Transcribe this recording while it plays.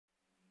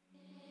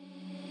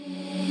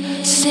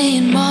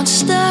Seeing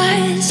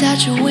monsters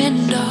out your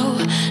window.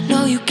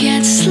 No, you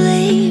can't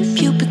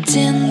sleep, you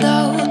pretend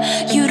though.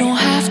 You don't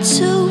have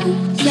to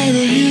play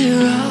the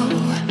hero,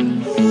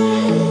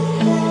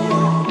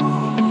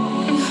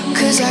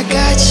 'cause I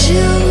got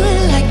you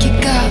like you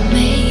got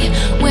me.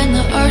 When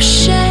the earth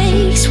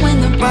shakes,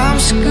 when the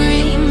bombs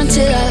scream,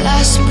 until our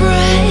last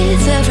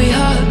breath, every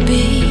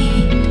heartbeat.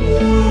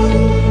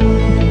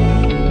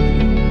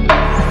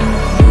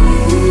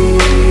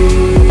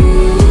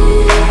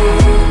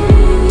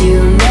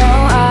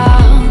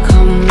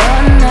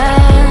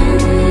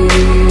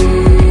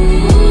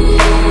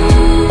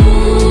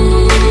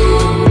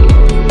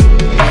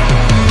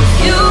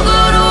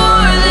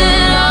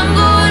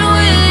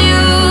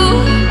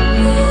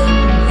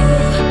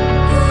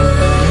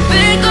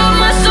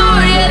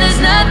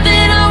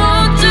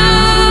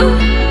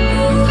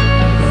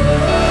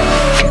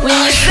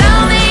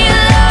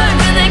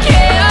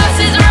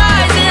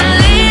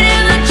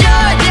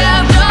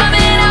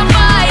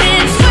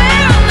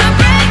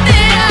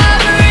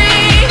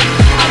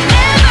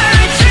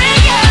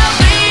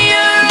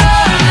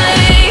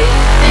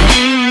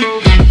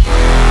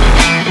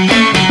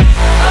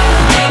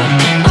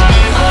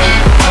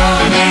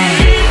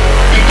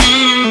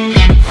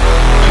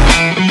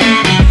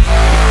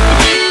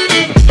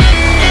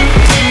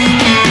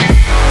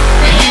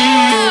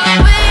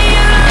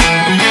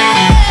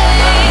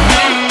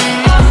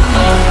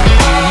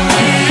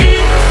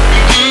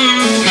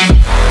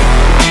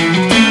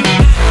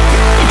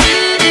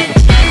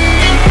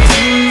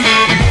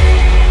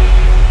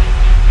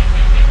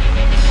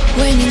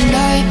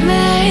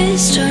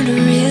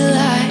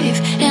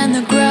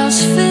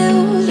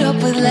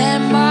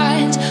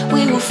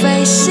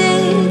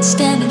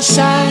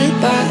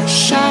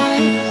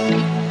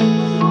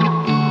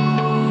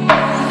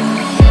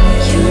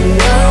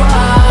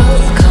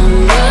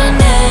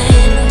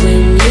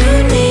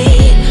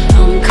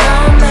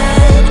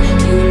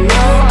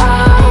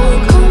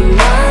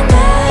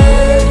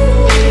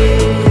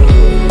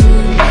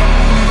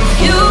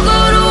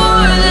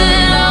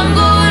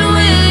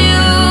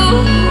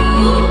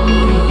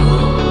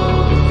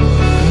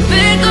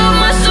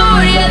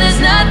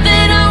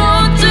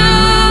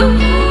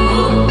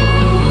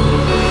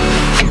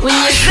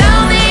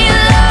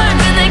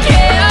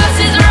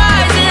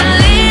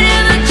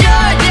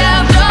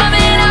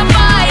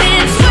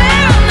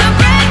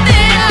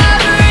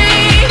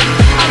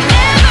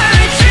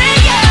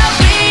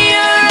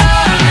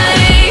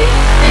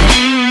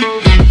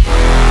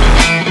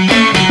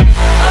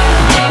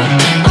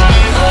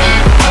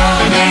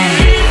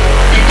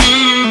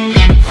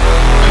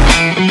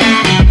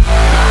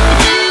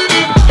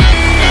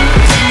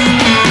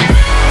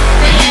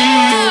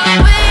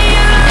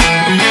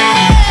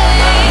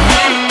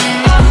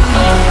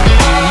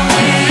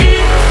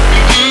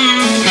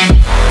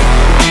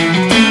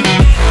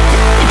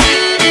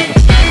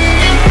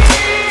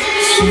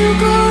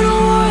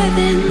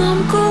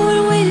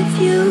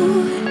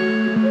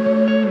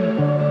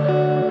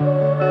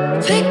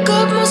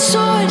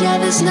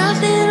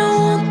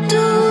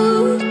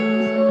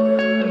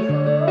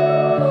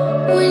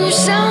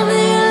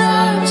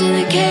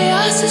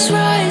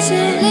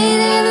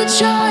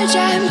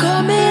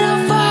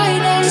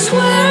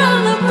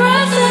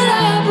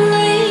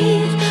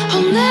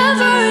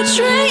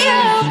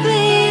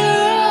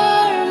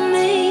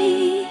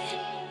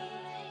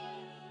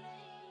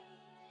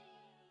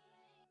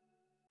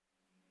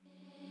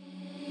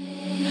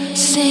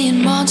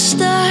 Seeing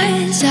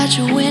monsters out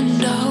your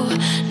window.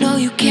 No,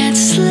 you can't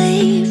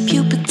sleep,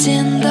 you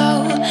pretend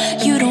though.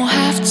 You don't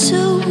have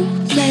to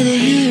play the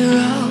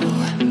hero,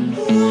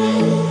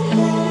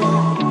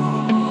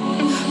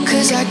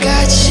 'cause I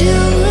got you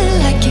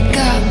like you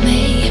got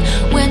me.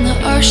 When the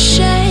earth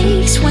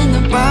shakes, when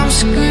the bombs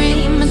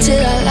scream,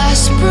 until our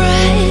last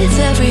breath,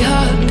 every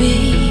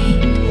heartbeat.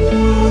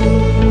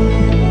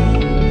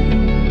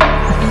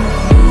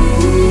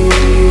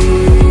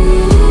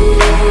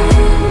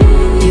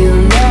 You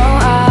know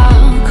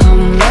I'll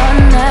come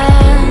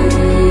running.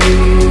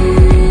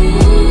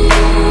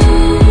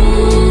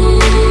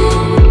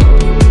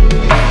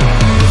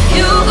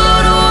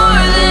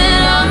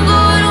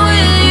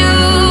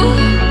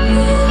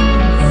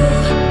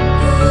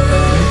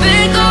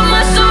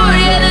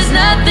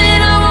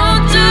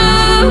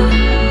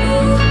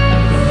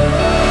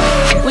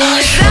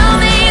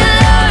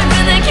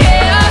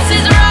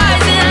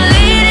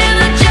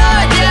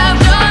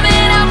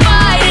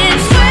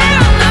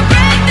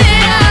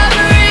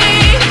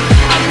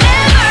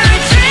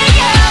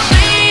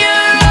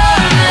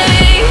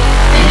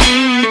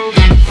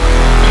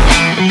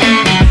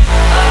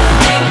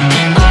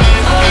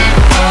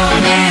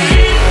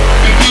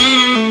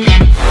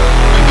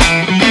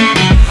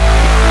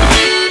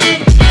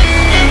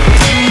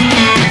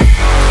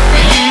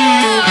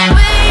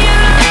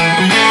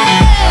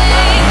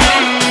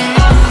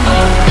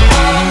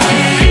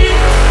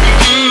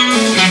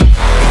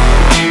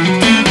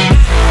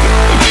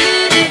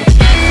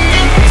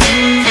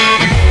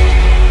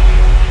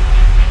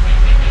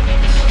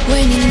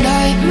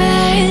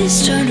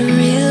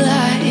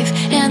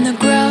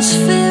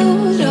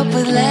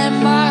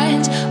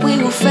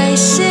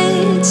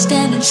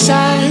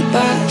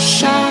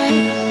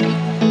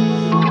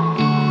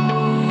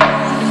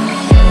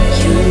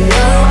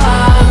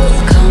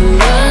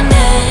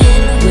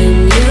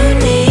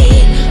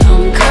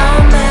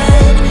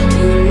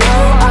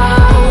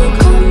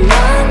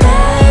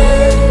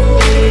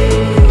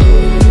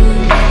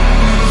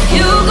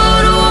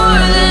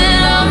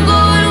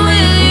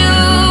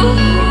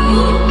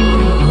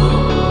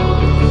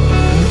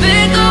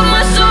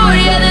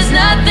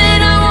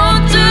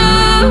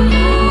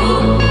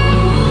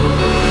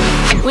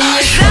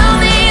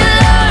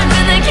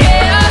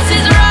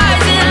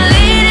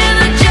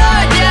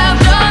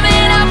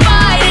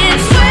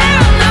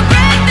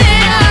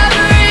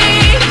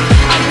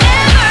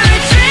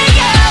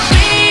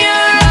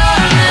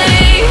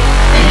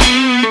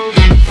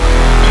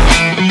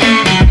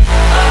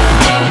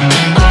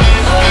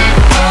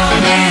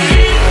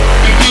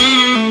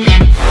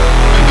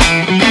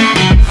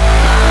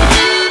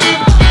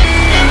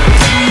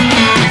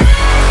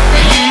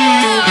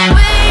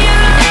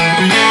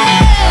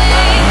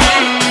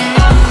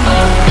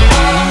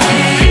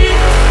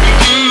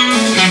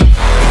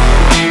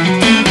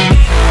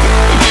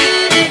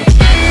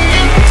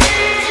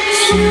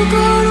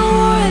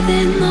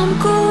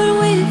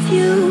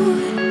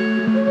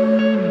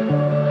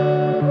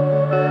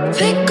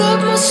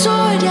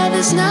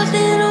 there's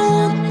nothing I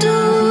won't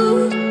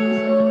do.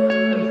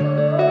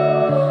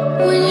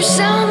 When you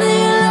sound the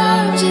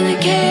alarms and the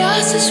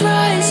chaos is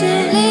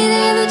rising,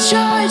 leading the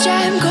charge,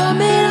 I am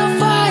coming, I'll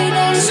fight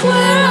it.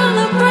 Swear on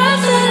the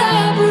breath that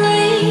I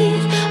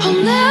breathe, I'll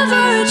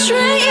never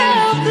retreat,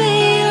 yeah, I'll be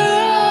your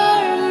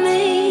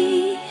army.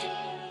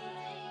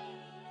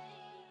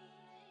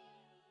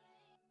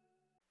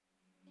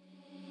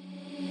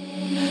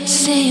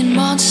 Seeing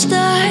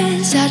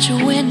monsters out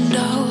your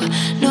window,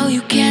 no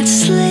you can't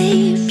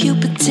sleep, you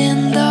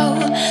pretend though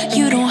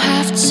you don't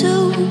have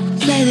to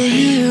play the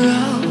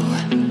hero.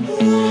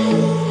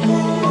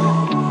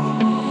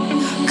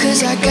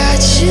 Cause I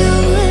got you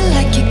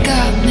like you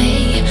got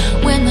me.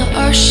 When the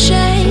earth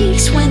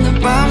shakes, when the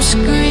bombs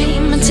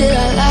scream, until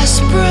our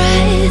last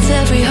breath,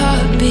 every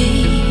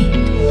heartbeat.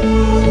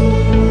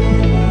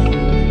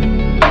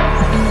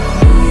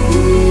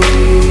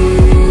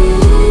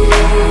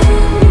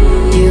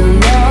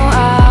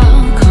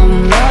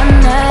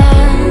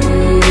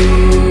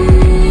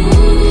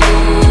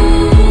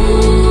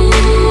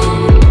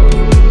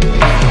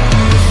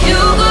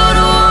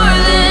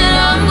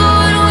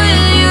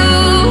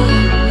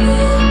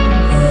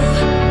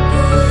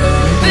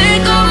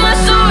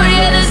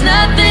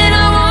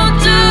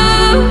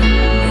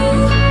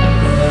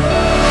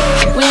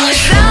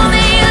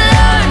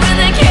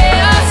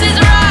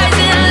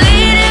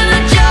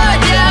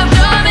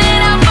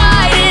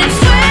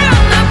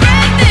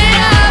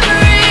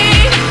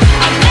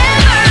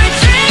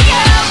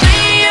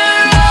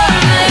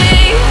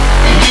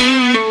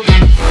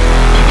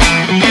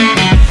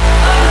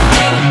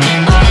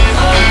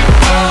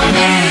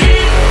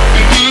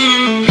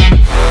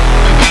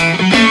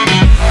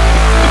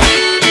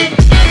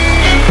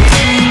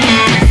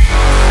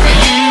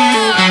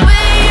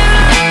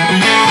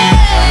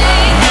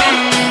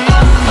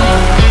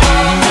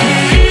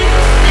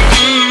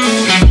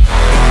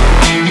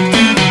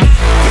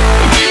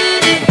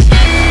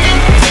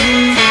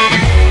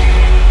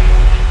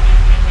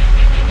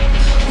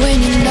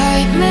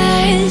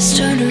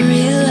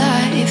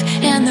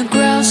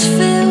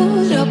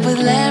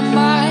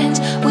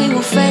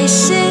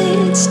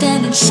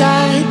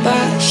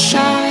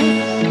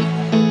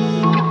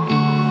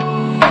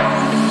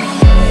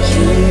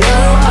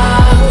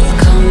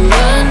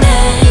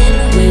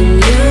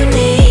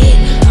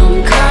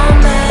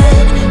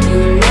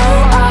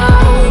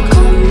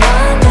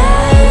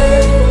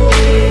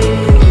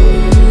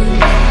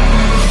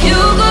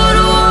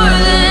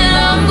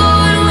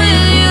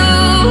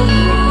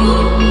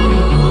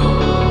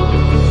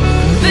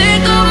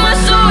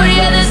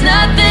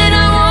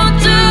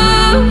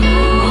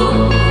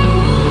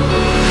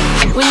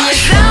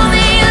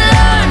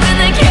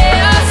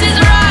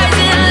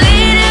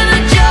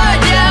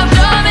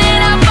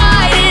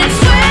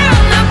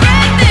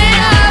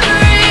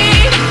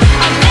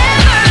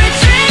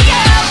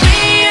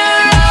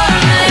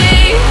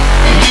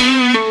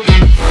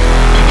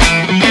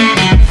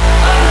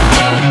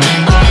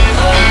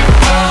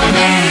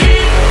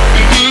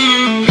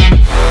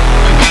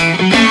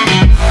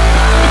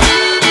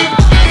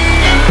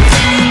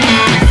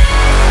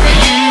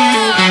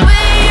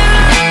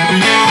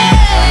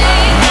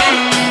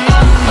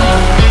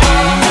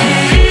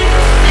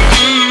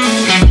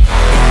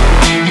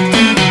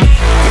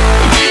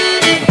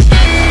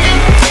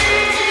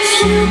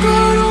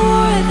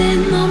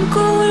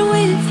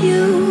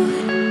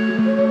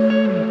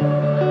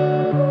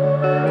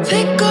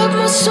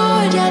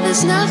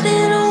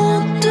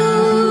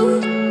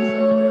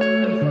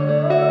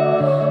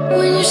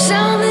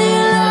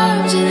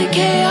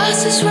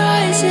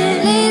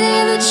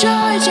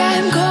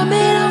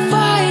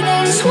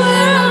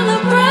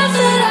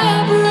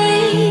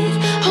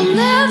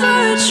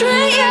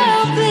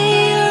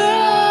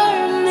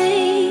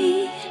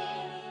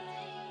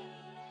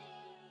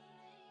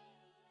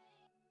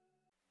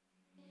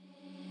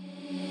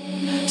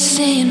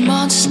 Seeing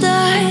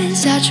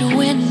monsters out your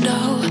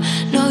window,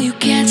 no you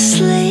can't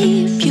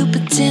sleep, you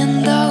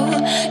pretend though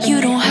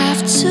you don't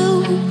have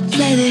to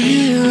play the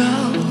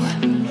hero.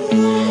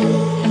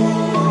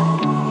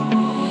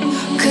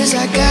 Cause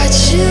I got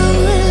you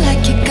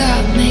like you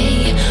got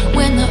me.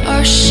 When the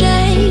earth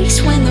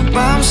shakes, when the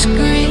bombs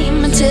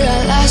scream, until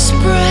our last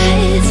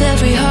breath,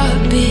 every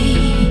heartbeat.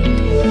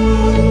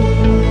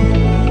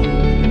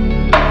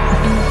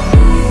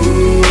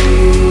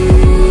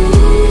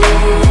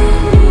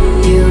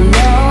 You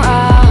know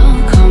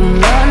I'll come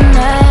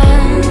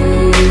running.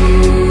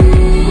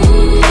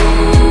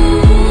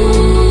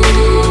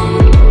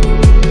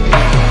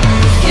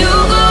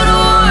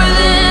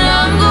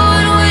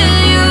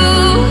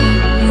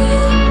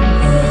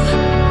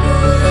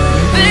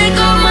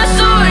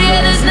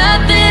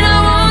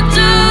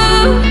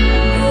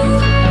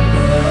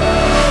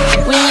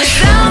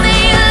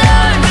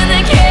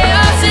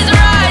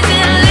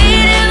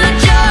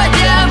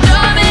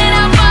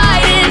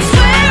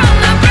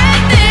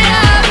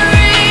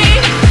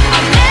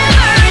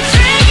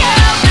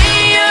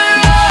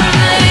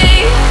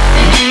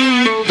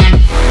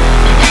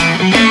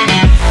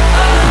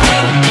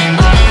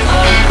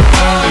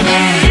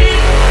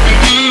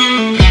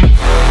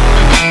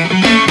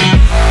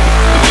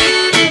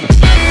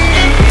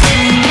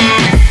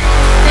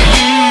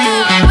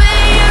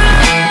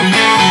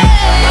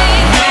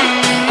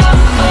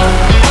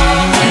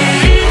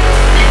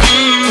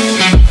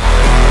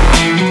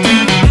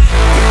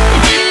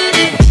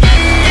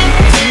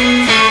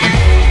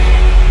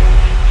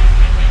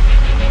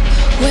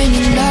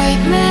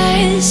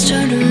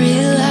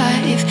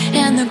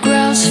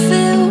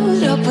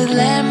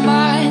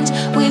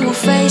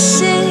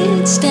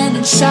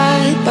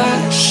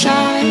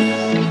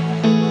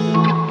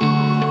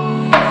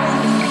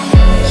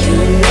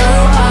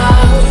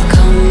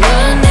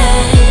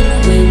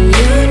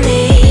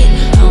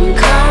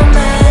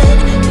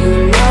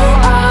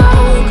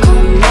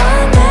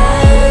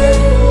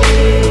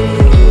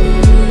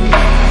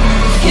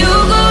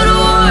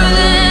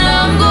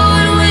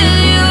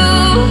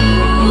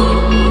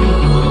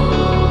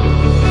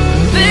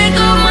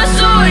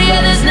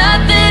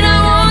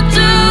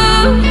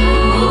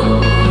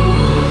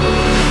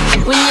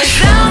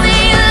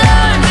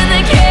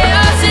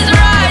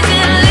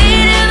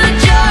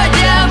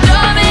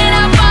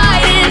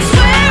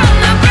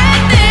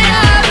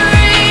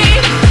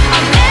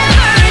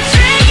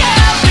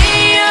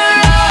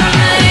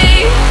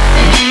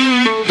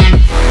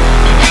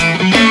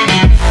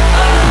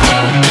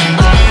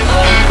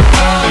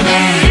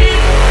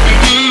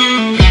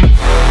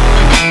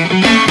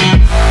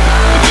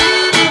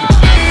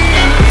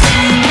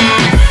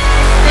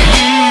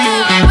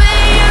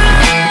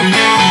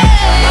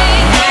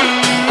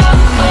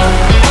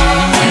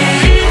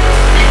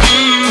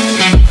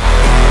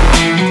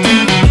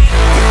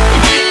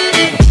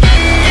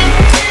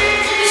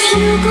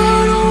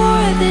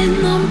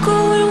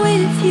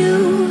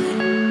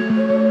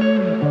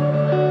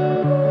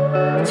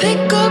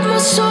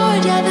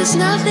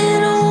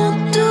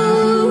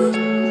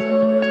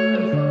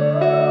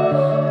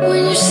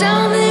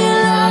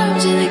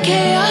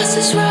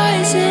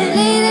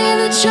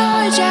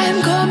 charge,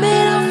 I'm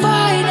coming, I'll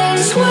fight and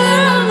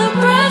swear on the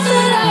breath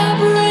that I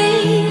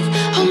breathe,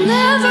 I'll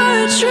never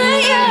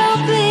retreat, I'll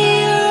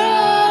be your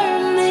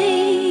army.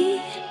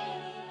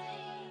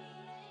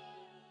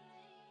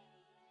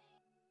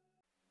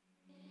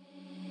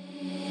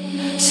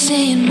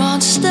 Seeing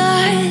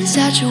monsters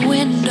out your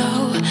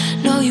window,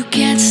 no you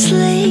can't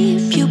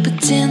sleep, you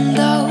pretend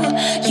though,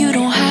 you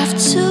don't have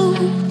to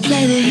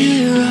play the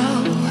hero.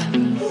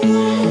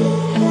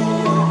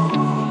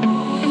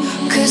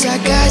 Cause I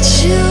got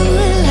you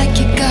like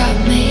you got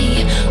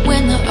me,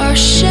 when the earth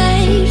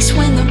shakes,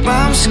 when the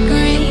bombs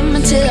scream,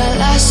 until our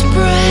last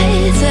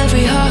breath,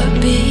 every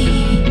heartbeat.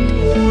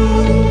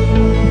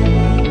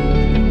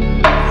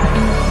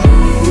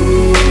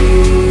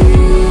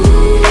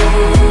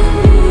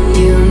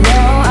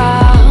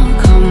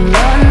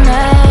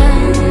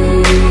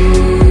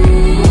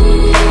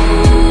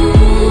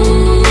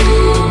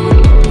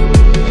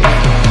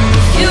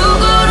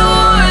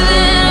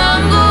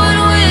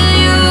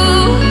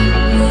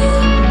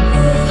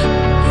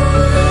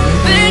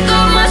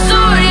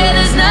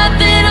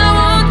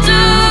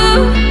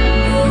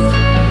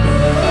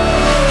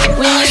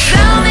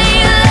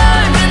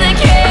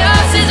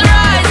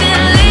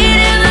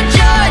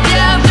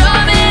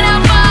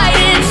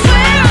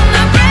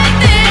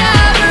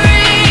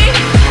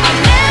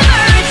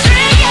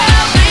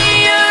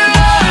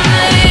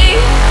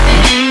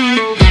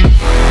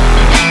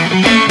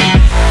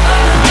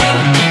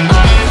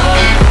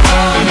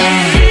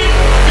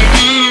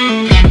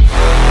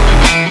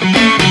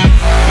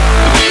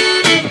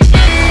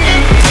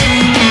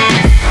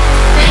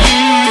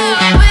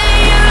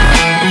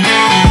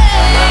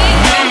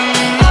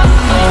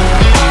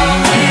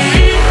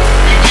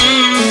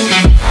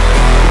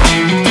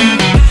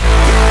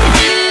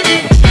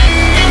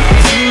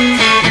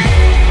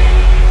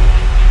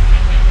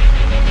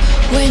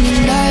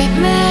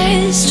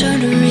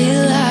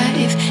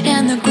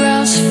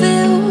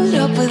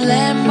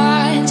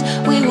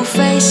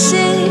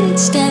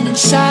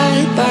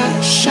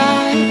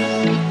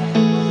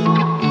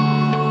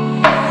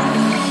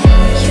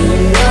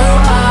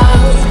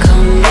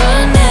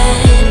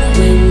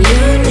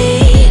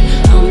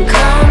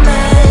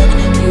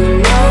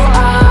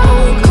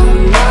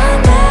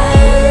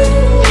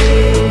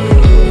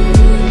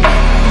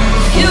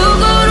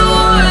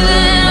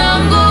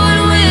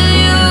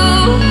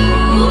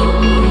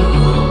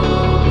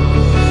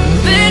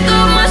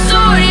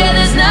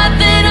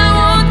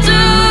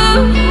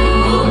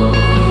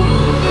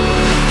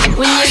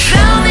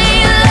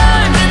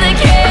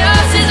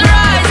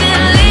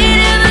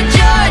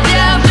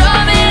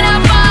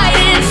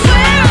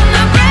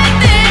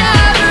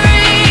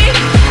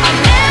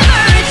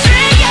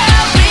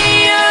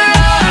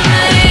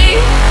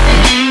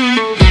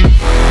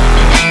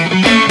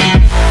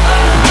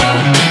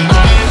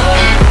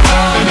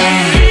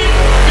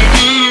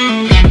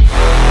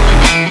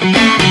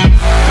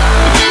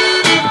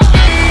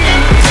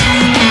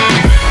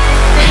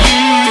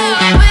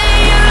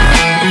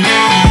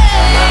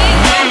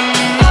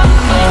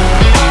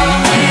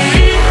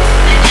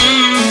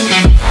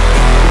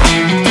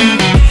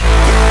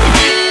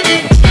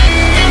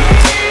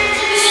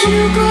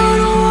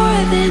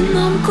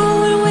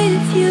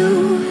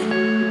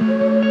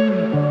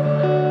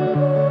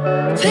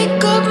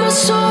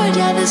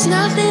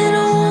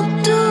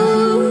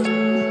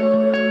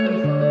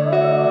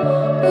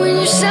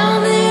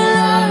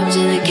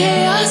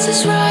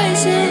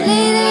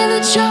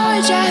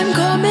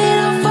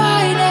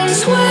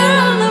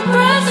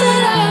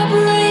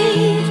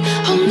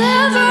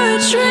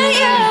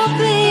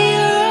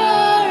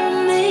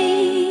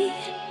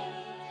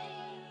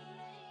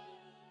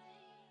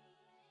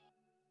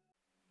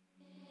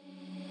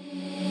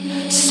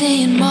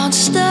 Seeing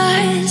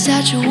monsters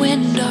out your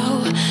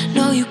window,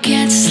 no you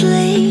can't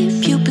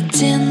sleep, you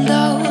pretend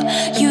though,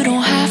 you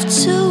don't have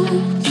to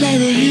play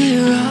the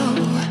hero.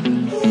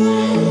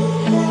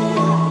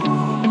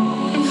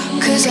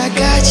 Cause I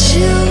got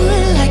you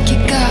like you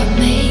got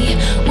me,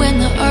 when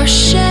the earth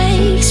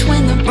shakes,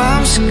 when the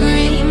bombs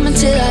scream,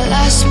 until our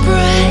last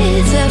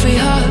breath, every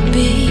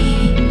heartbeat.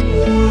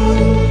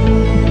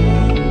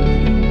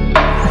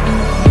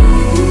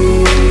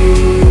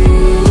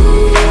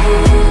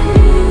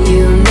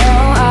 You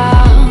know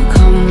I'll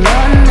come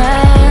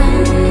running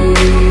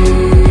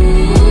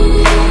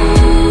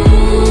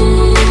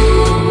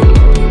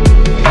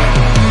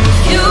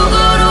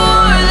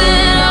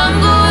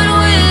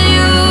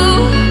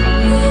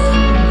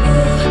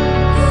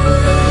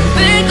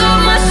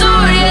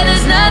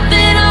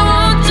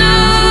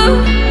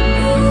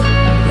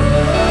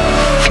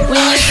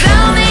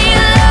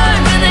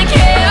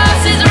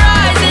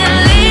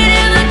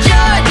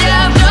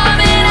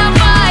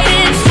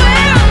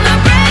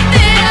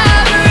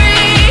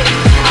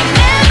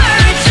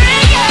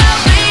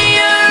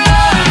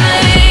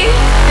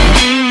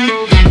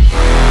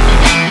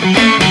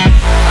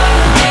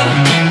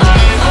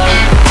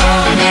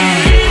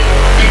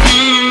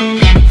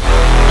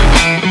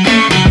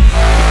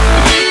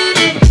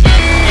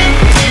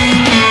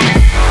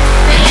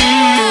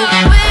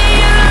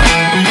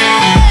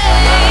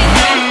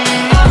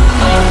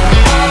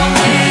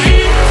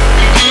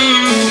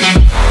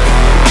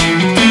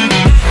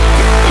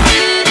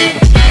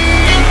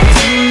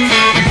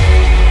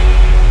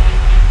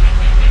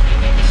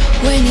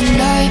When your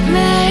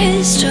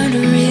nightmares turn to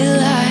real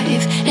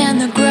life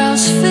and the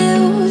ground's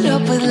filled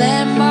up with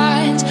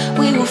landmines,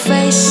 we will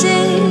face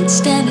it,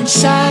 standing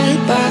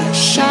side by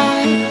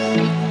side.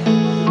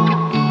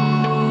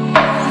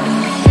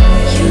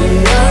 You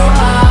know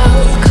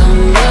I'll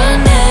come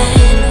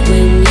running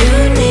when you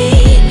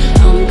need,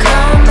 I'm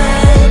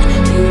coming.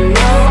 You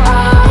know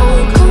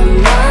I'll come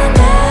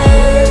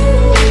running.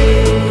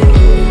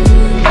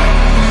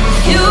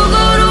 If you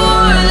go to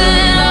war,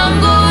 then I'm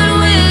going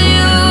with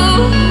you.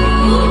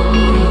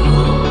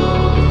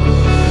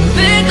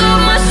 Pick up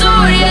my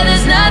sword, yeah,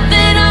 there's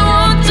nothing I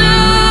won't do.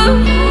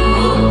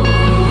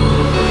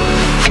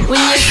 When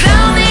you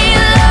sound the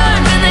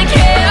alarm and the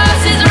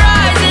chaos is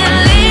rising,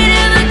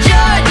 leading the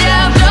charge,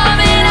 yeah, I'm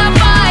coming, I'm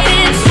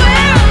fighting.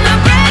 Swear on the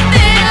breath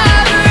that I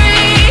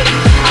breathe,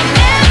 I'll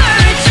never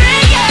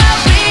retreat, yeah,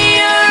 I'll be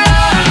your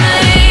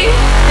army.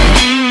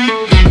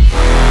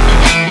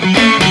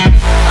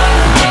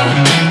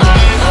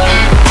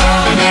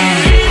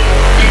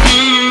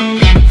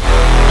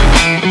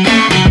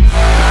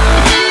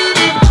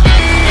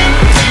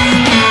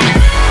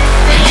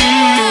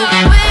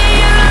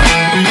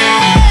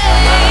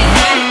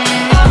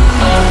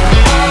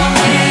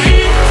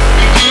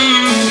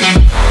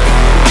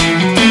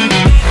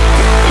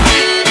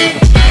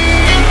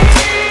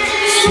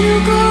 If you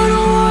go to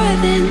war,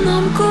 then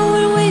I'm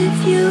going with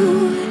you.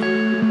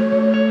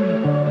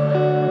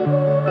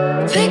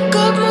 Pick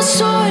up my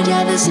sword,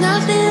 yeah, there's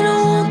nothing I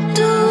won't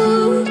do.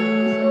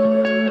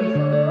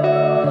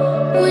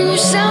 When you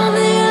sound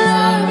the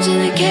alarms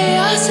and the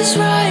chaos is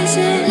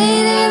rising,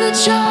 leading the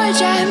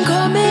charge, I'm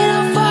coming,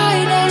 I'm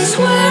fighting.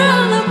 Swear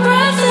on the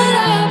breath that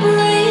I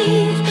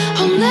breathe,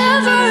 I'll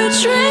never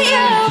retreat,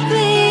 yeah, I'll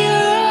be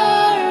your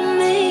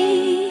army.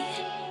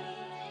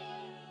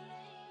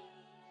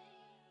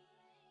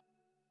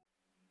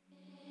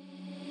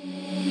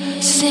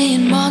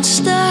 Seeing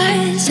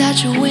monsters out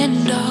your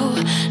window.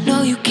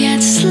 No, you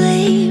can't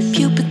sleep,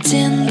 you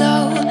pretend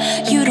though.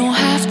 You don't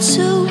have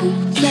to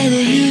play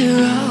the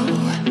hero,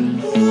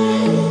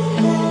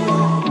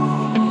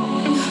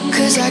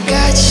 'cause I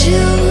got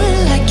you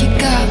like you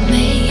got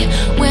me.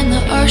 When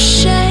the earth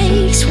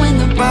shakes, when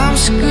the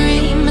bombs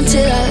scream,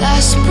 until our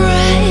last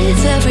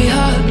breath, every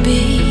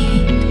heartbeat.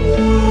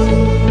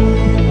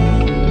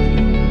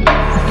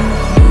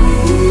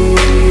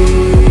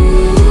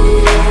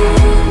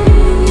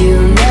 You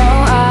know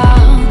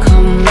I'll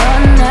come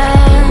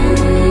running.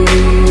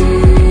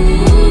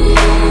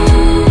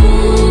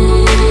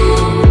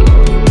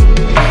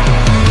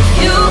 If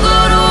you go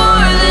to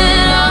war,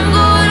 then I'm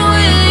going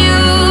with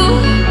you.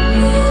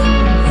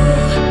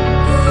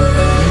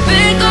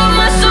 Pick up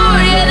my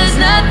sword, yeah, there's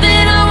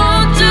nothing I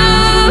won't do.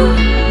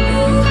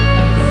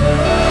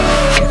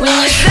 When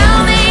you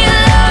sound the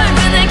alarm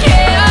and the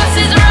chaos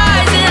is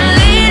rising,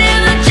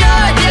 leading the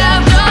charge, yeah,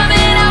 I'm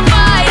coming, I'm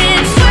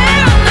fighting. Swear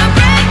on the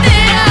breath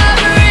that I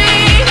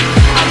breathe,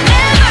 I'll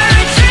never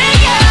retreat,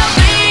 yeah, I'll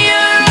be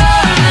your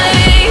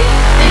army.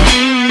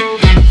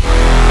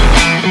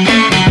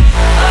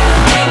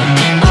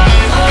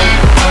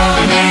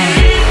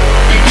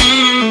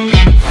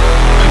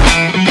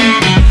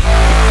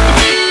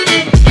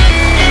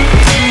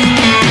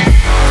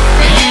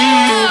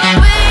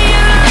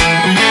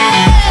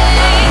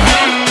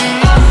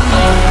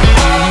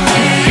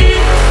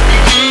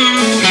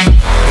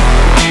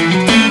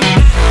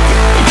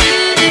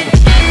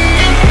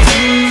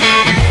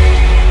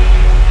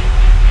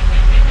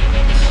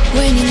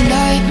 When your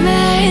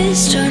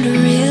nightmares turn to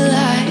real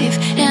life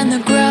and the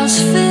ground's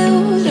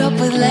filled up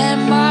with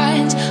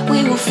landmines,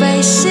 we will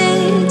face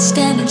it,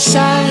 standing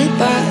side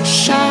by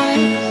side.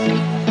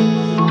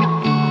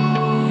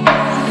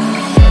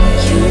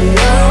 You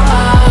know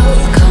I'll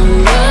come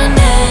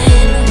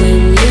running when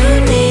you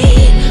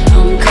need,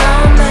 I'm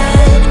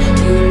coming.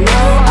 You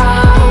know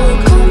I'll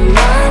come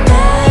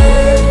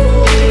running.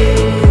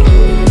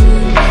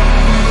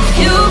 If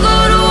you go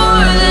to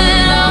war,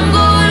 then I'm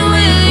going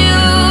with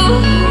you.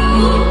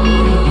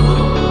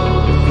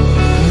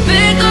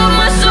 Pick up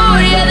my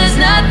sword, yeah, there's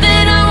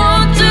nothing I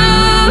won't do.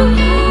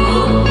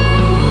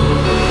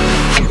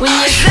 When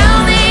you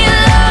sound the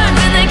alarm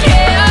and the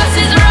chaos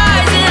is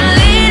rising,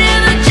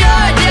 leading the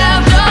charge, yeah,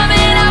 I'm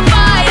coming, I'm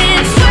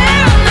fighting. Swear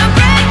on the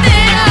breath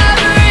that I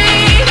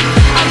breathe,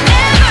 I'll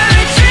never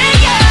retreat,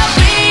 yeah, I'll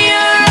be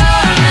your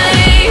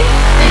army.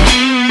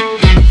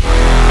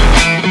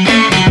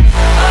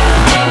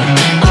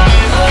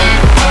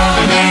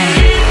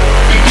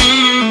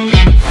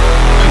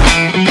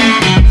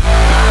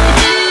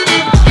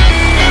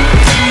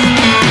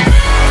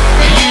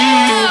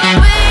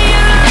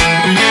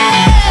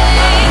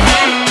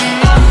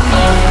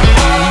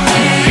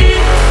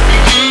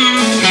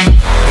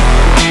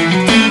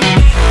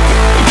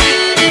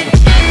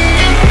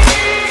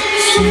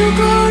 If you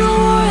go to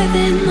war,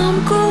 then I'm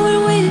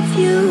going with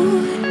you.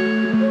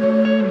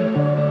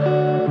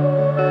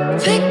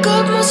 Pick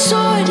up my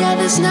sword, yeah,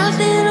 there's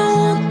nothing I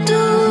won't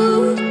do.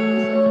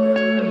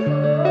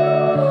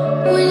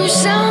 When you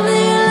sound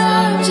the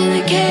alarms and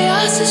the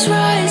chaos is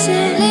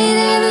rising,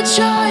 leading the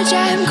charge,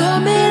 I'm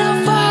coming,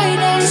 I'm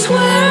fighting.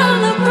 Swear on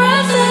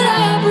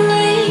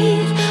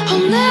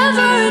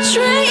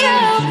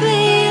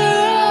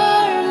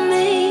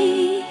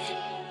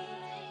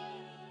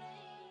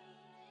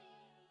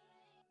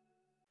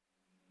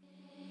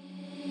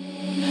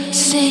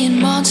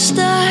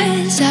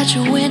out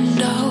your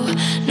window.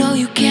 No,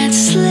 you can't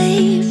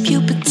sleep,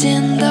 you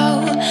pretend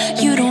though.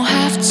 You don't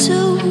have to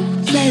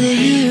play the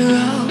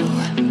hero,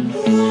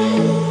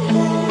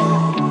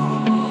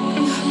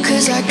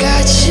 'cause I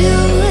got you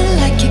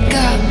like you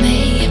got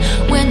me.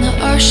 When the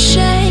earth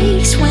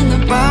shakes, when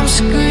the bombs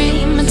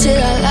scream, until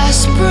our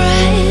last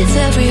breath,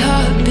 every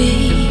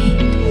heartbeat.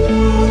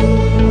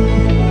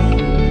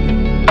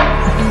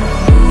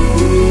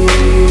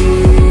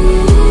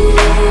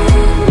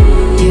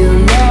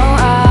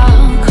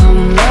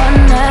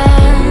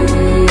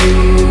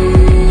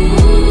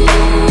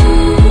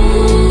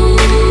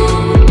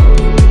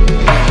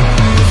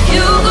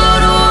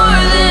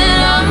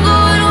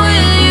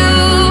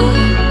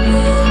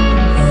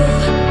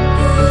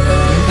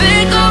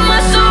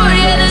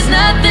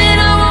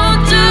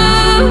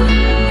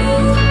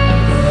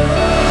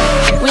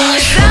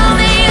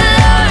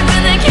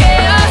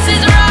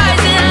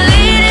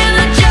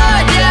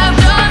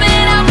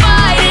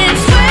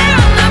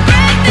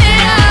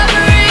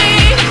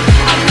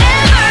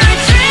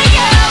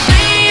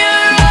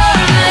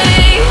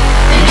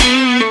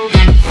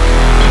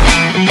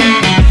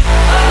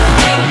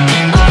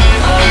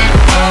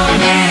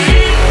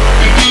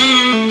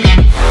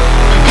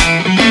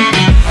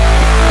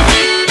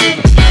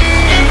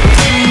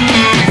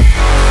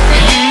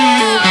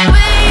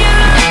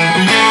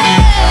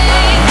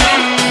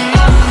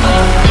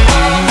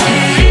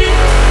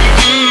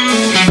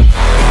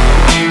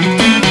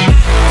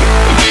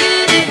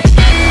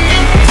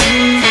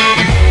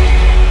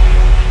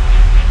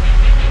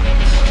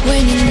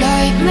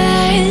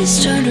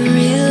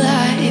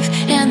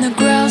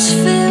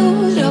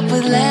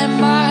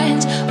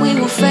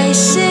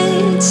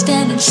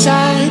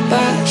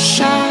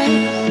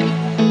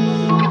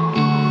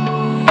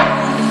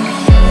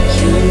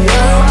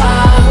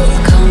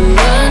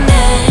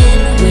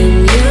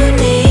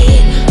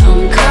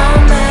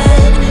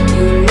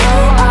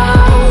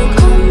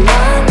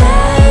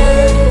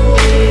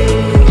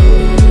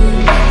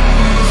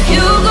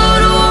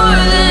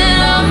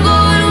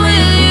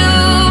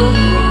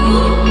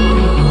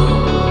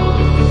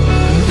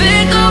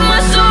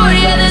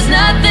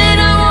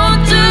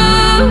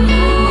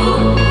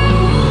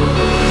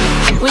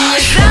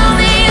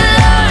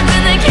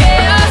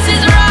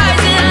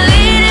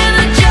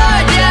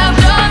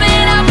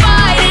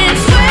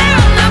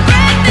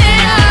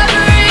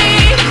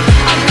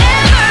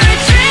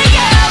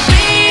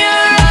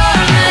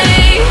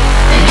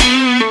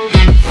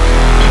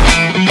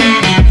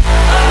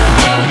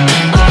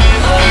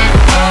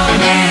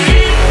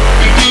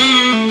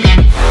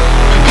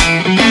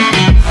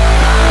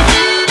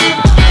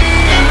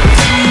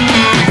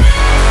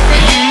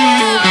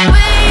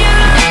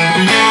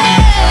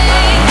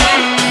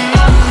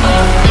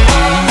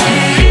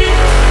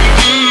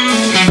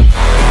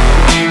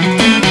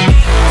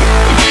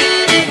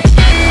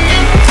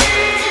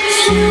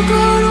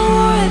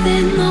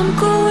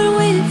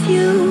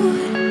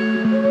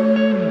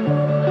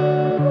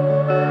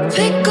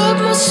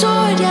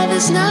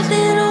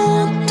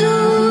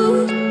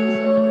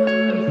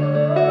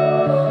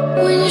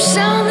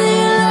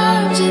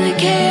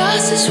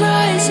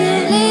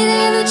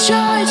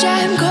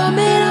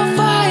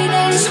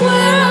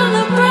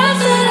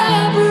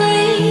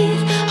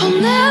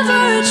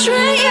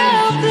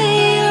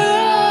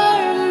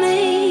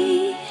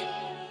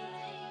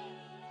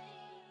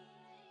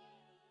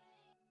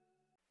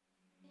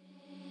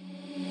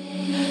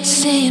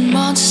 Seeing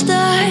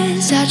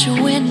monsters out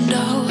your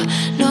window.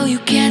 No, you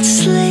can't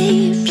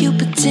sleep, you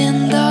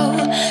pretend though.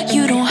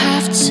 You don't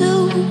have to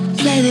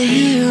play the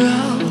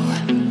hero,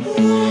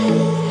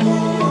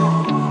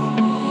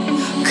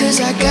 'cause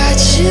I got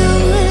you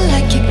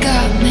like you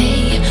got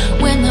me.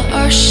 When the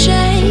earth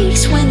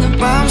shakes, when the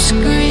bombs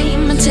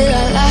scream, until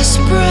our last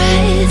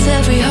breath,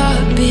 every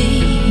heartbeat.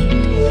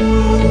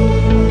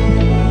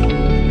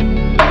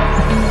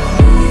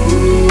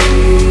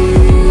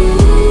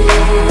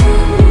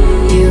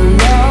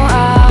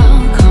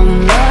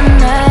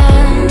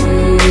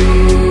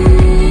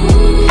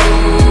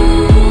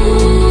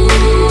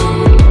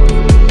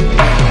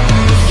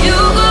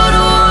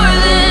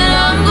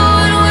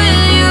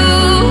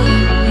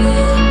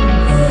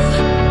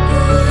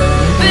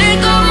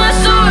 Pick up my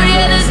sword,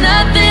 yeah, there's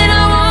nothing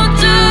I won't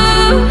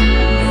do.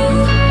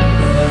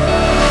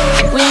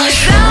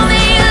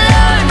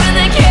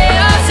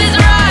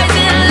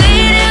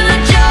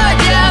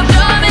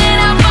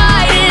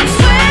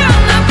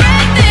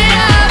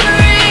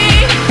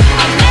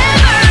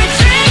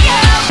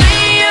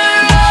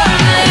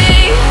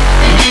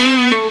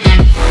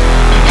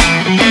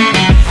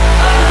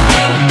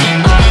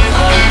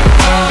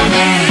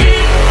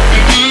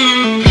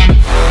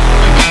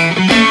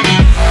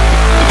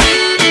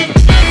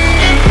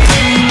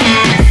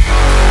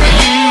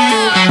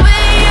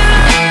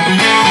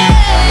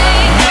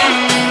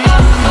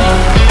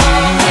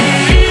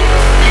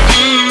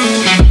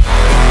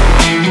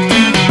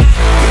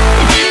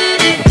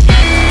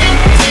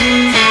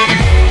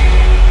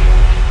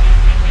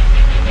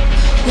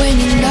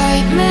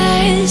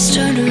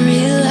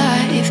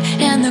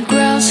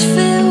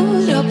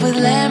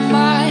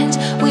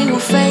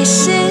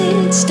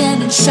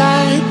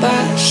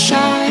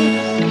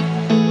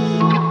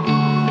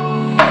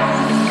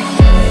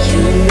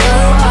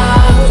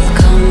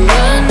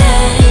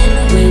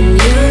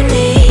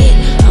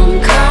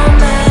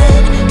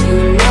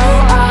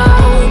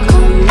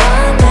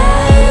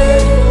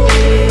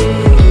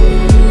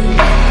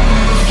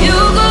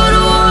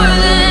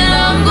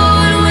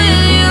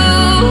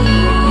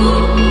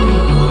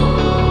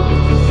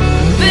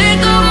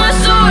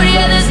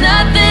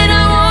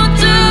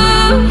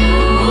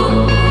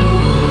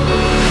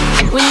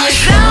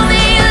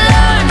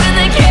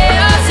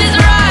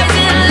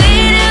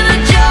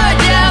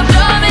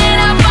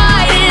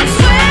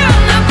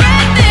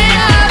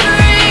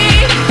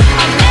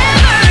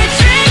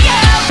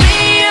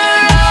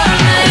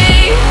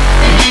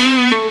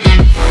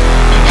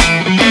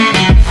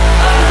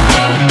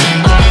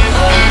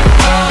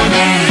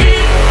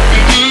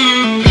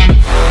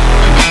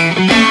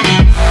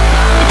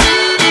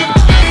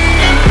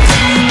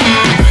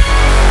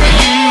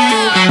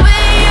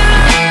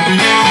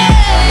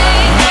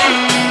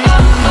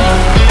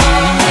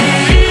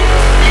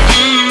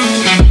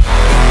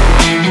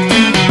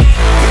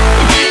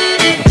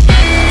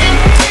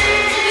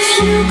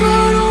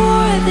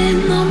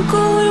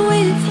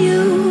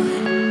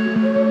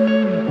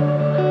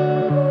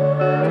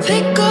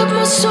 up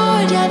my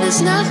sword, yeah,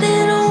 there's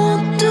nothing I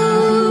won't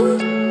do.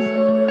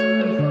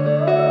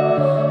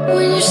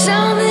 When you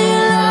sound the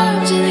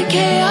alarms and the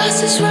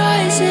chaos is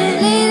rising,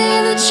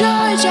 leading the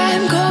charge,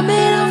 I'm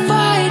coming, I'll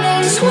fight.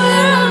 I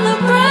swear on the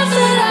breath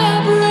that I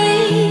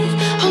breathe,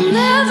 I'll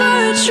never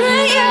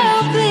retreat, yeah,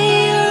 I'll be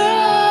your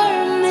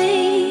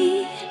army.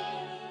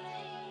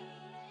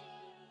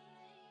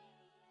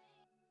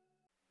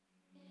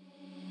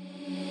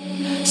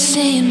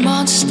 Seeing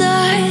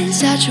monsters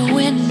out your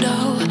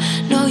window,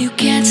 no, you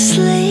can't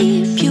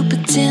sleep, you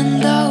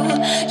pretend though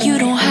you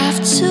don't have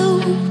to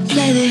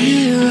play the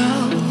hero.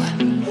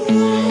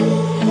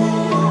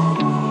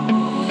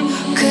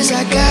 'Cause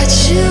I got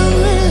you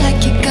like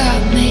you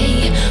got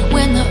me.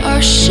 When the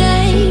earth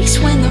shakes,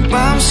 when the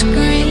bombs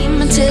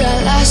scream, until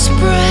our last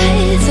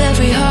breath,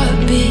 every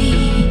heartbeat.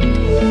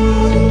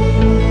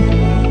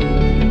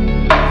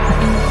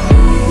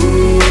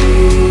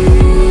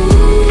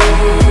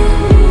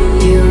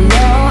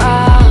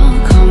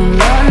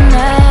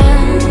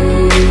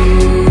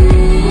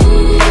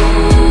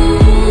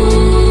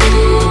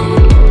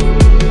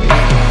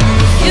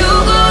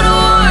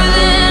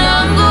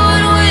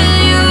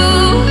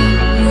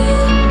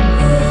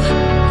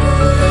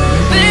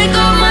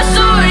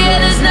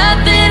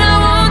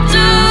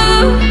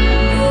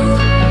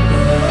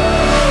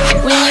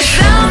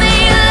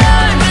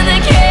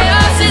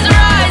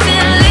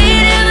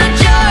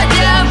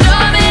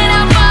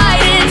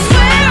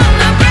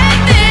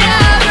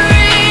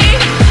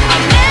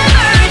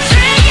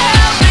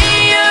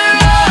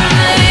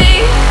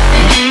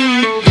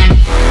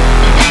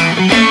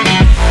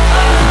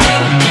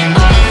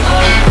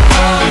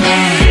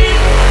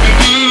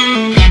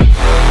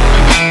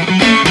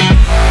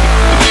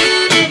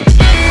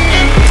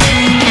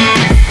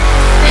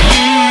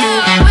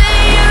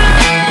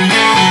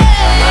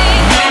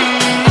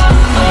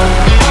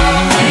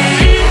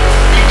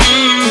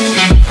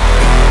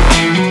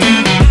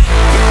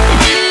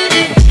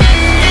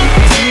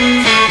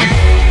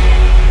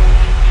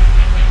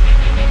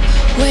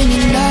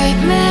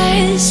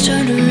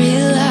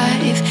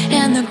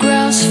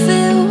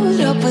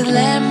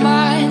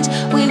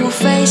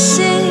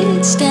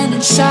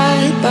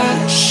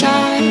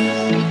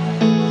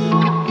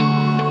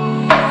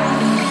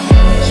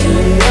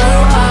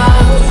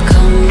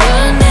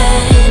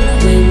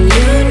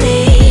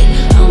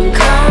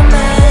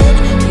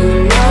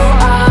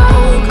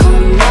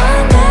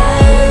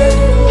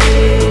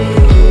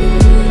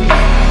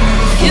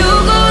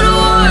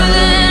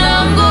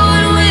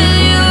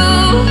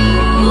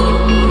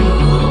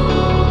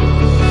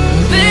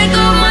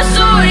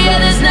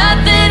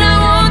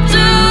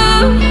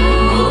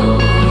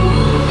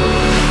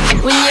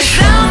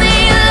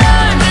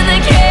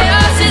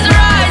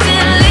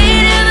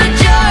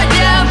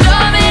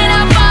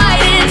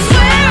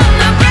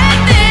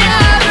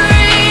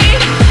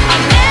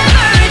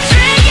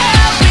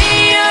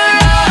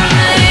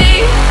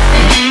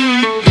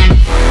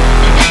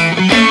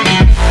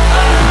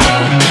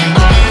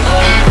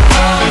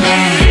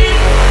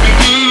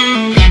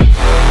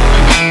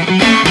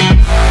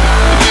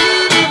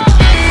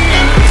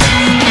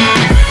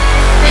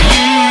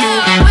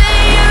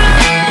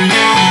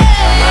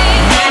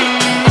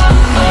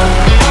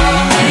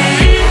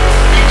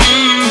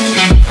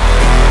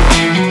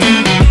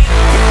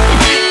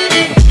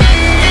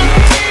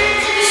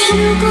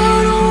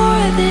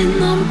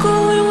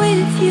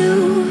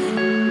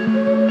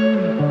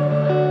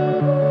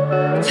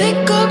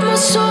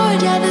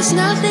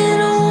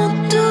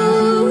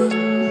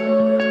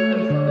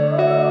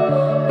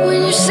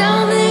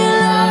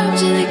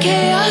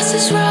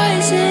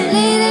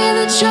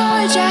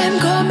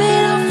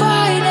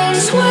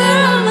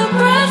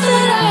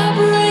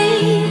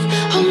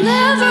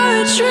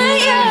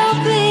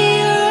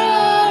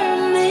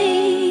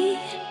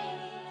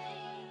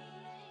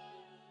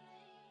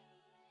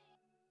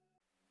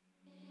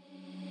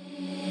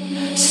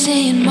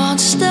 Seeing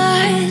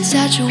monsters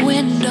out your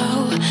window,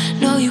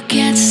 no, you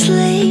can't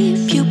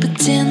sleep, you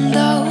pretend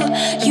though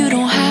you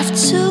don't have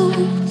to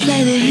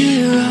play the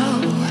hero.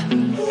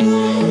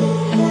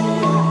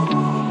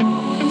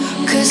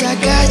 'Cause I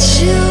got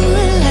you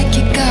like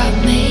you got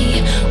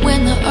me.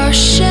 When the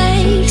earth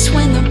shakes,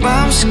 when the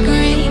bombs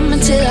scream,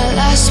 until our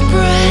last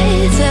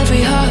breath,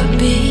 every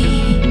heartbeat.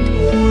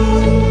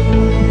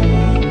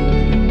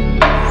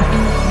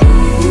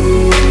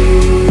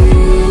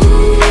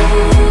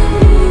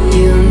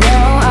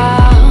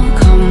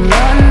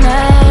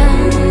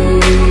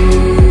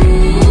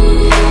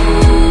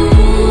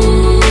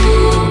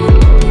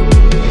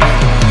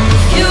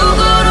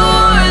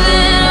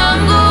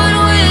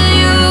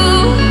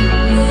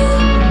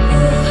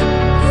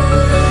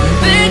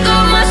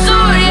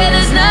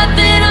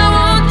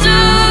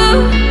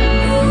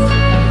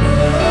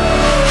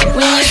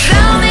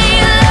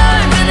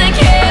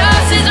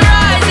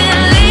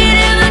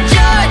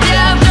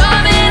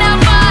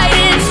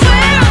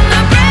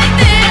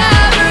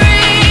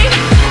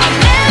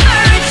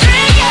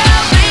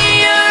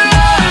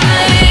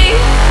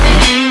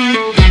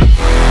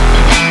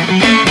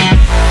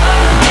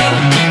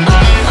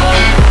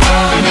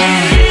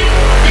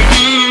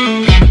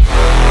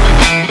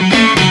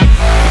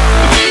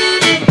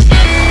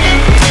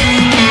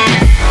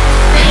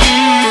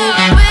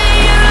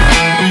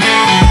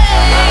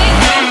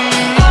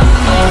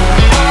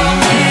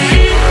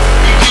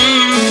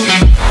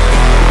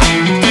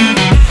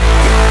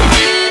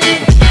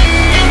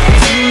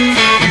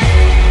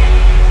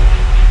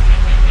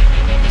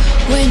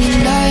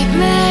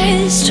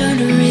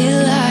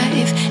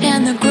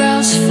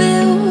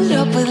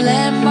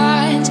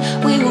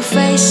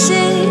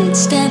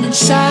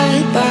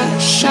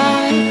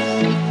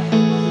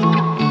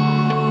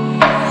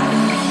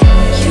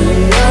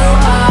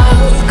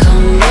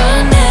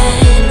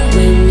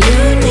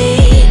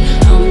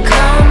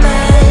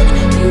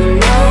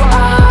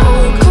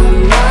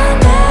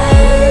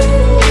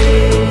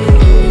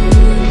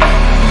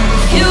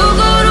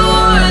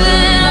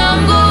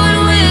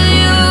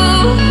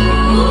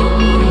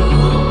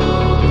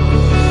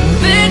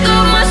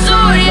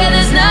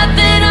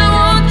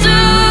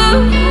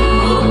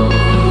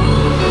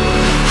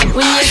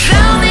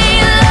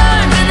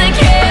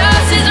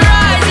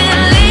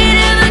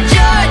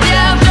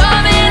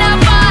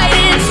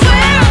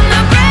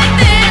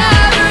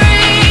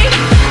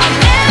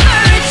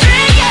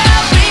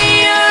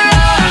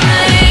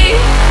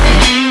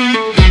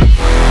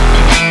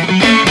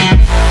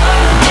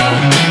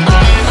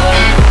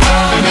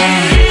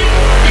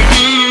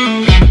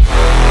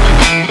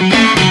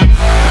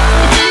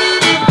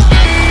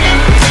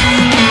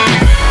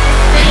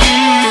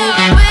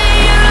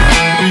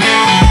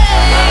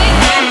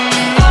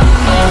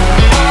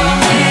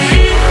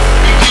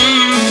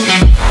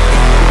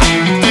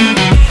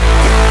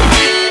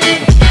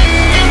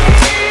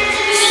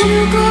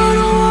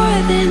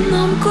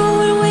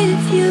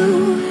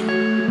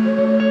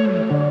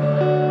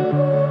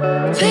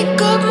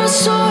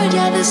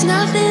 yeah, there's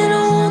nothing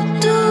I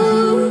won't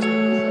do.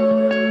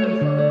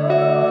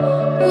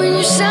 When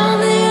you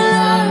sound the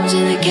alarms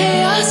and the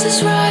chaos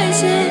is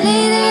rising,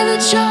 leading the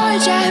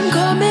charge, I'm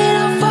coming,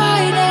 I'll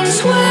fight. I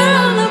swear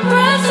on the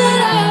breath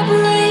that I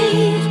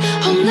breathe,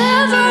 I'll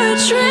never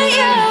retreat,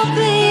 yeah, I'll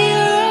be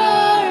your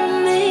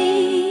army.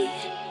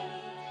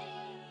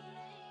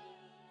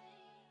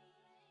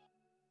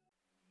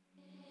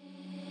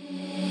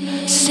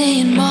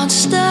 Seeing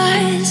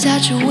monsters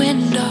out your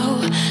window,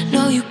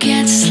 no, you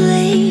can't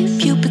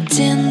sleep, you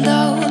pretend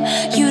though.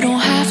 You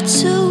don't have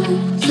to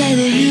play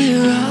the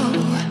hero,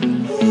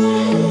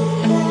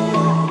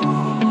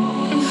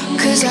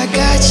 'cause I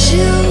got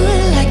you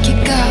like you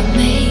got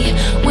me.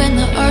 When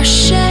the earth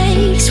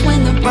shakes, when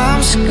the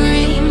bombs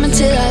scream,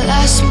 until our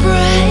last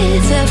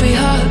breath, every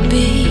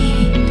heartbeat.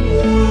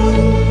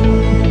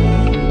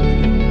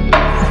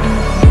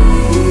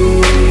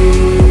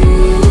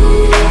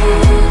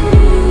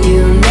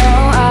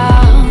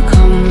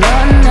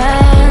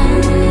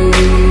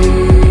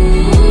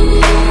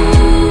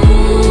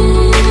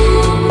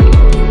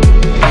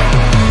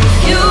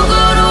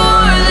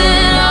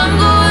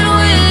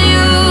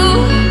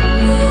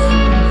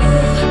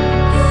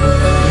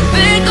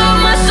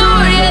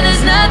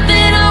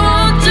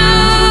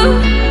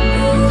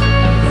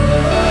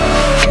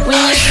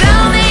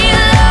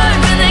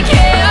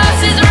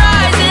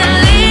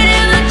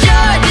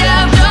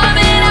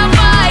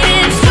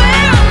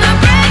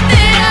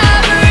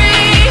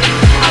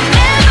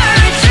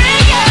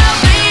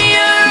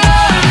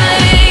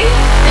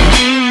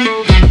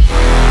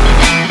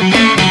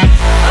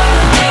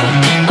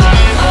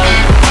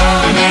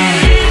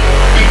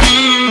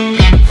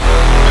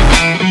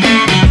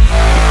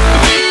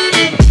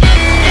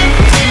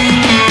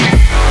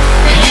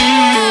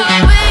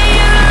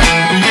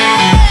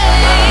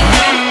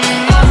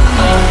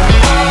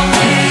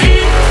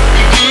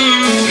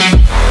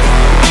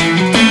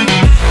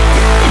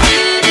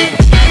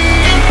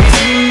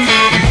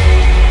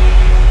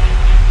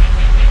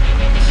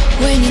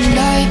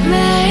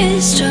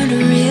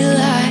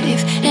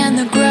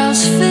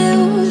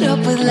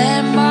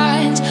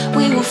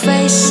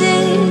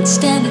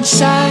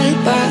 Side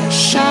by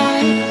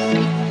side,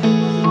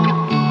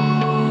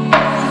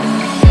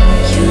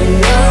 you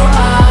know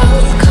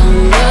I'll come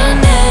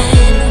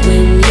running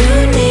when you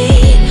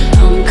need.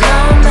 I'm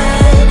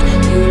coming,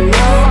 you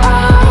know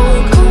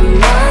I'll come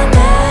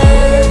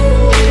running.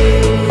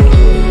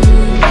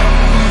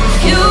 If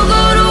you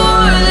go to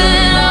war,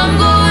 then I'm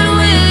going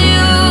with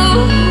you.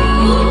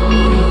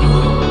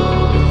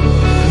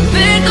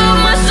 Pick up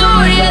my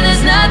sword, yeah,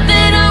 there's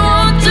nothing I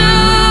won't do.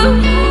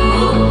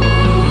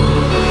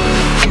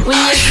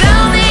 When you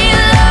sound the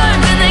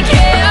alarm and the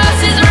chaos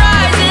is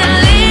rising,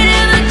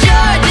 leading the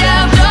charge,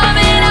 yeah, I'm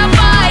coming, I'm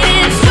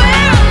fighting.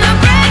 Swear on the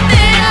breath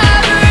that I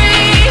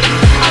breathe,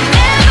 I'll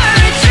never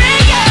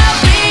retreat, yeah, I'll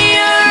be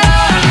your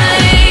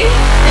army.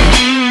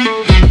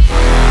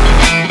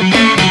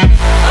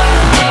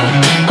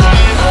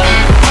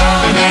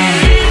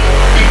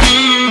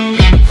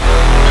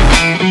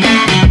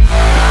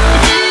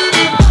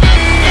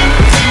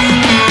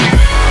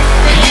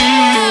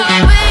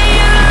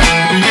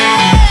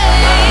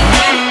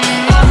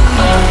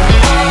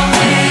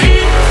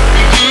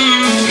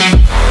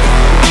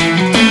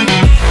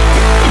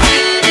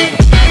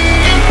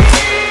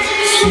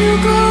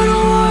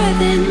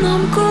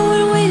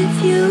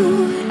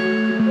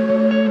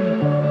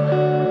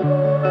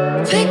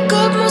 Pick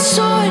up my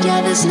sword,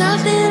 yeah, there's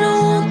nothing I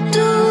won't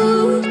do.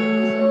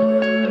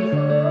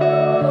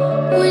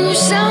 When you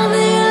sound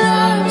the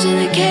alarms and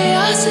the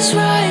chaos is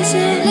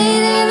rising,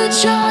 leading the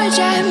charge,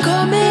 I'm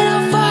coming,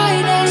 I'll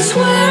fight. I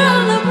swear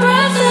on the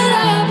breath that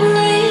I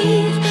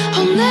breathe,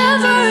 I'll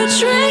never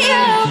retreat,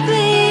 yeah, I'll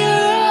be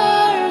your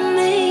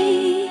army.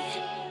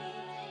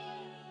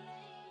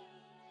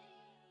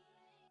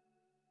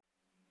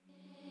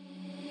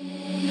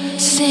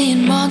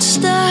 Seeing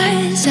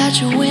monsters out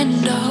your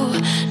window,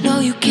 no,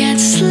 you can't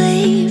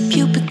sleep,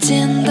 you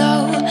pretend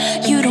though.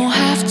 You don't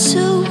have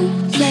to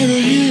play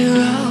the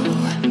hero,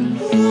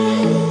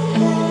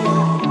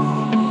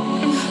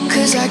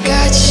 'cause I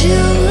got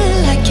you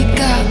like you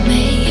got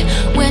me.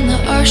 When the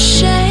earth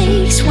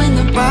shakes, when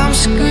the bombs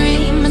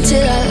scream,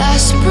 until our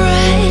last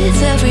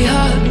breath, every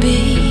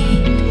heartbeat.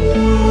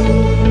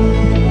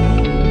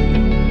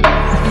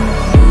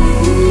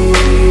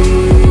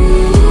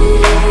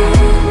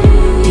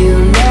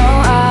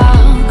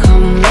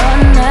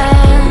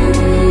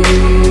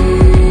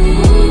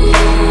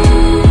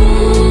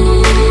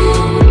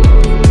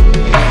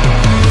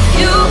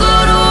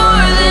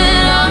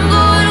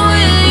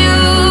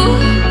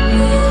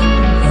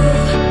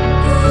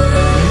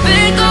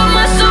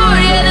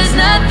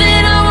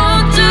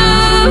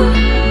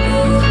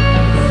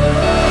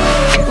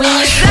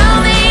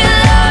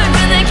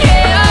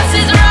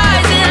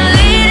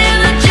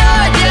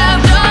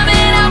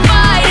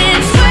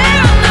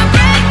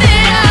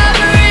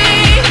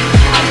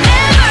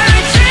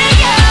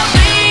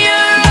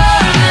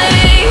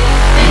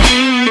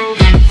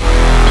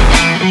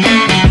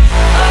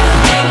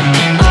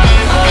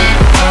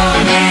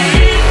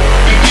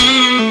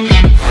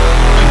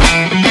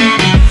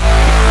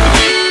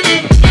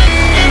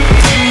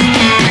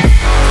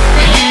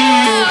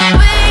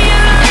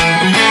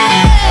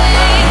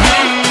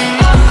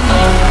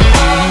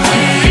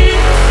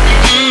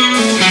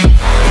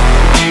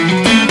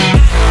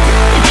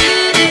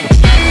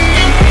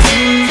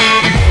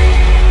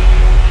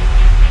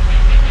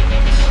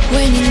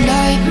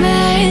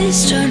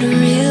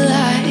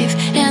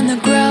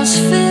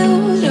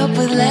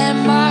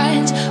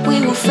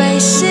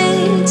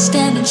 sit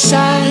standing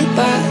side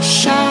by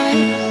side.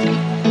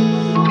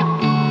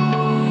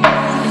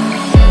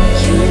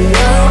 You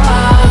know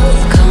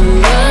I'll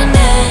come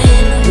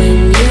running when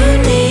you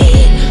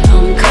need.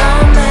 I'm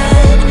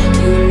coming.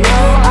 You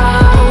know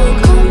I'll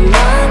come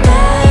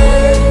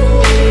running.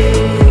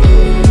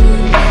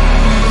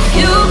 If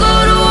you go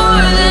to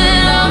war,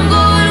 then I'm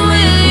going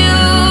with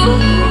you.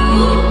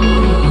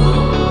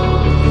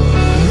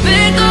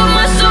 Pick up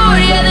my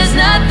sword, yeah, there's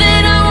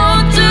nothing I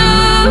won't do.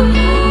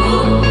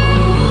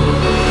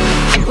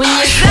 When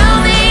you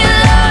sound the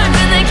alarm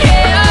and the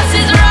chaos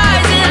is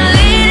rising,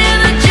 leading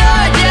the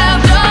charge, yeah,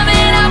 I'm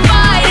coming, I'm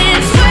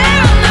fighting. Swear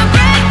on the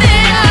breath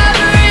that I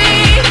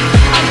breathe,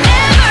 I'll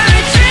never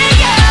retreat,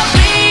 yeah, I'll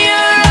be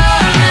your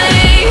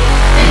army.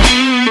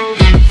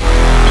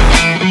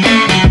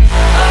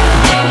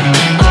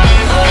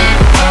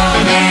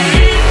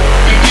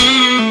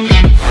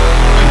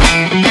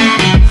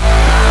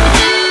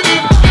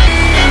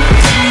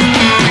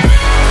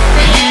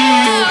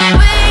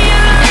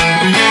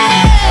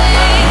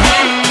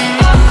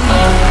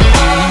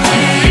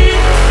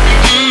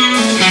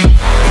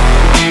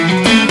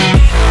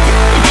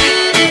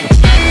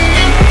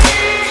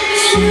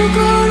 If you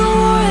go to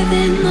war,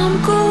 then I'm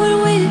going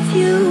with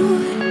you.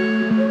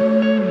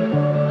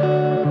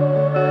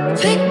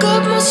 Pick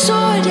up my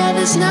sword, yeah,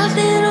 there's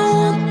nothing I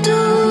won't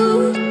do.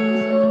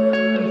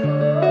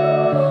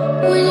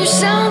 When you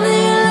sound the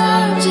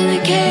alarms and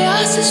the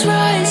chaos is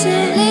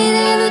rising,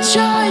 leading the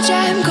charge,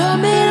 I'm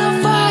coming,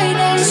 I'm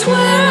fighting.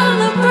 Swear on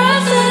the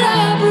breath that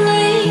I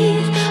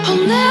breathe,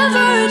 I'll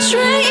never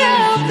retreat,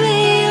 yeah, I'll be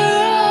your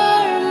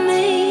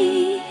army.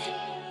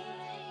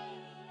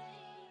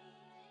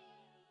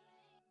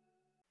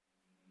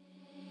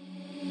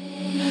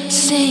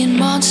 Seeing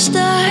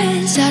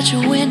monsters out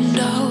your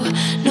window.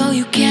 No,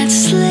 you can't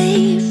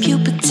sleep, you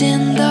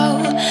pretend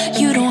though.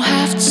 You don't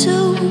have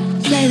to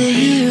play the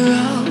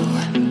hero.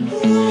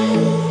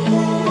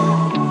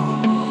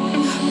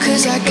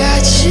 'Cause I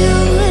got you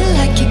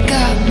like you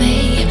got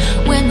me.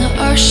 When the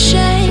earth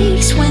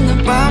shakes, when the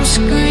bombs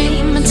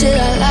scream, until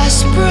our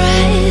last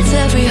breath,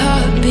 every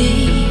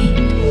heartbeat.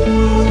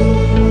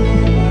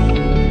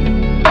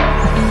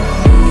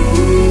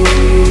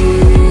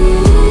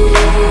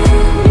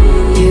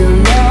 You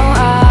know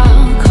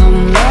I'll come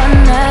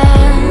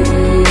running.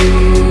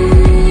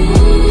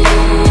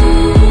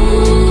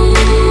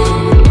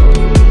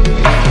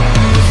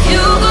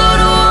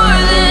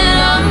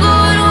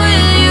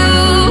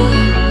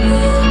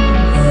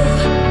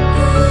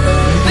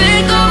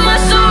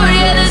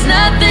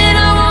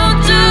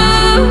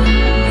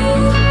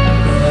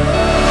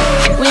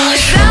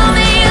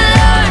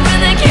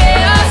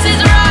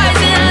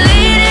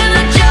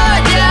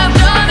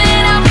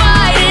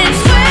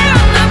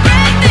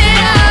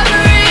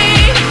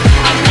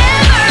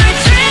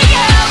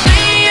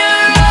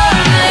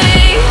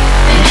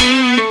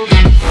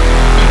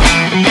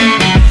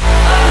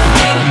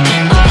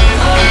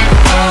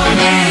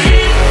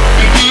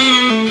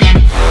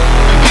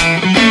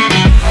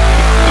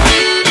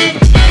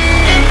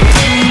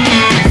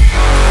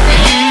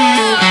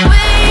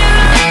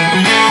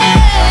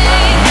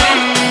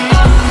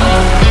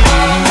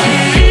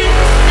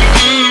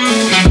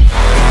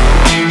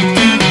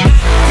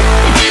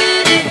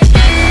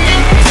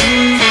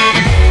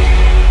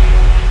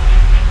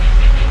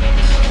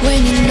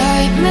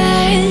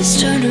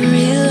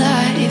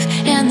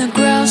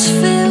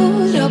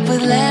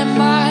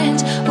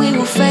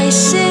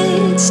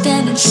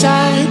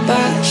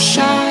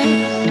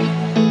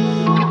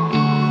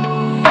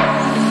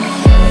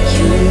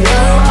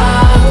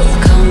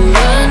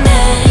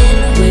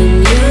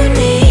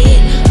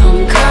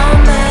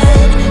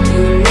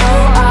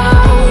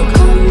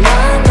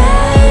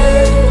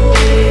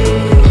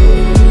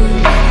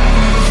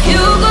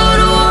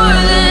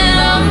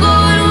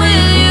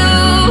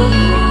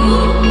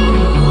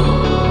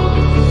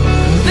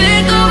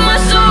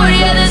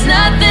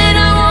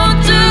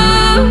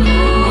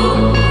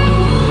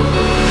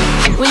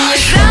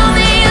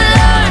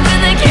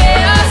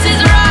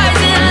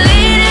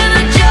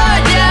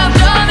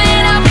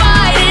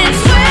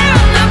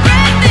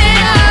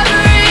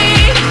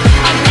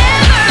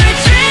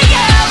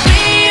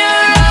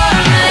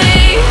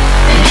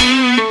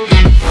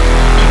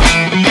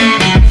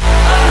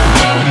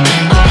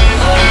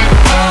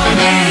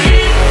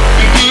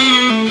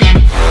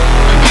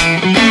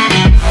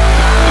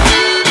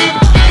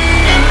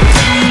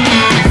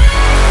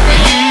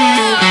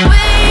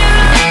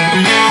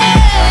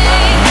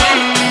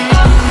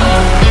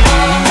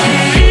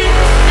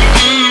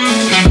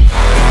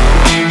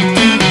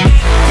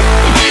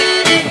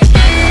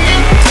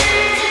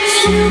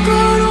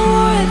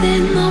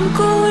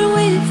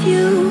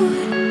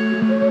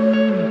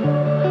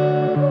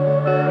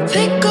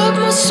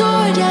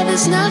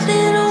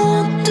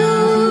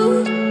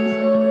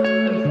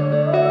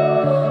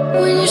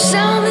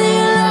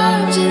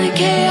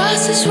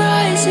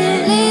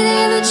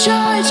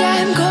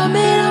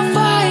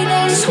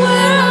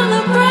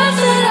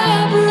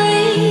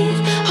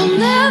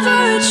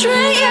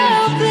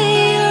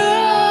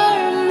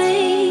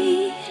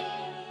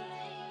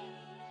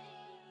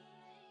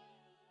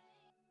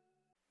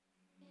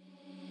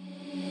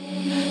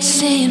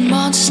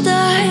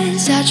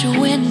 out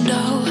your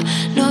window.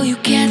 No, you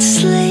can't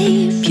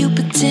sleep, you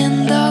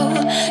pretend though.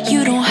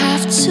 You don't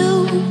have to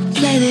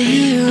play the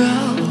hero,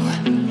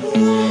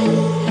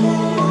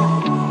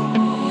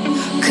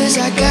 'cause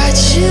I got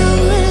you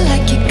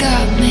like you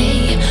got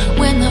me.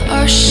 When the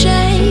earth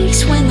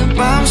shakes, when the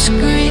bombs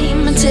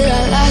scream, until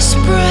our last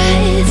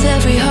breath,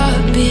 every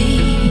heartbeat.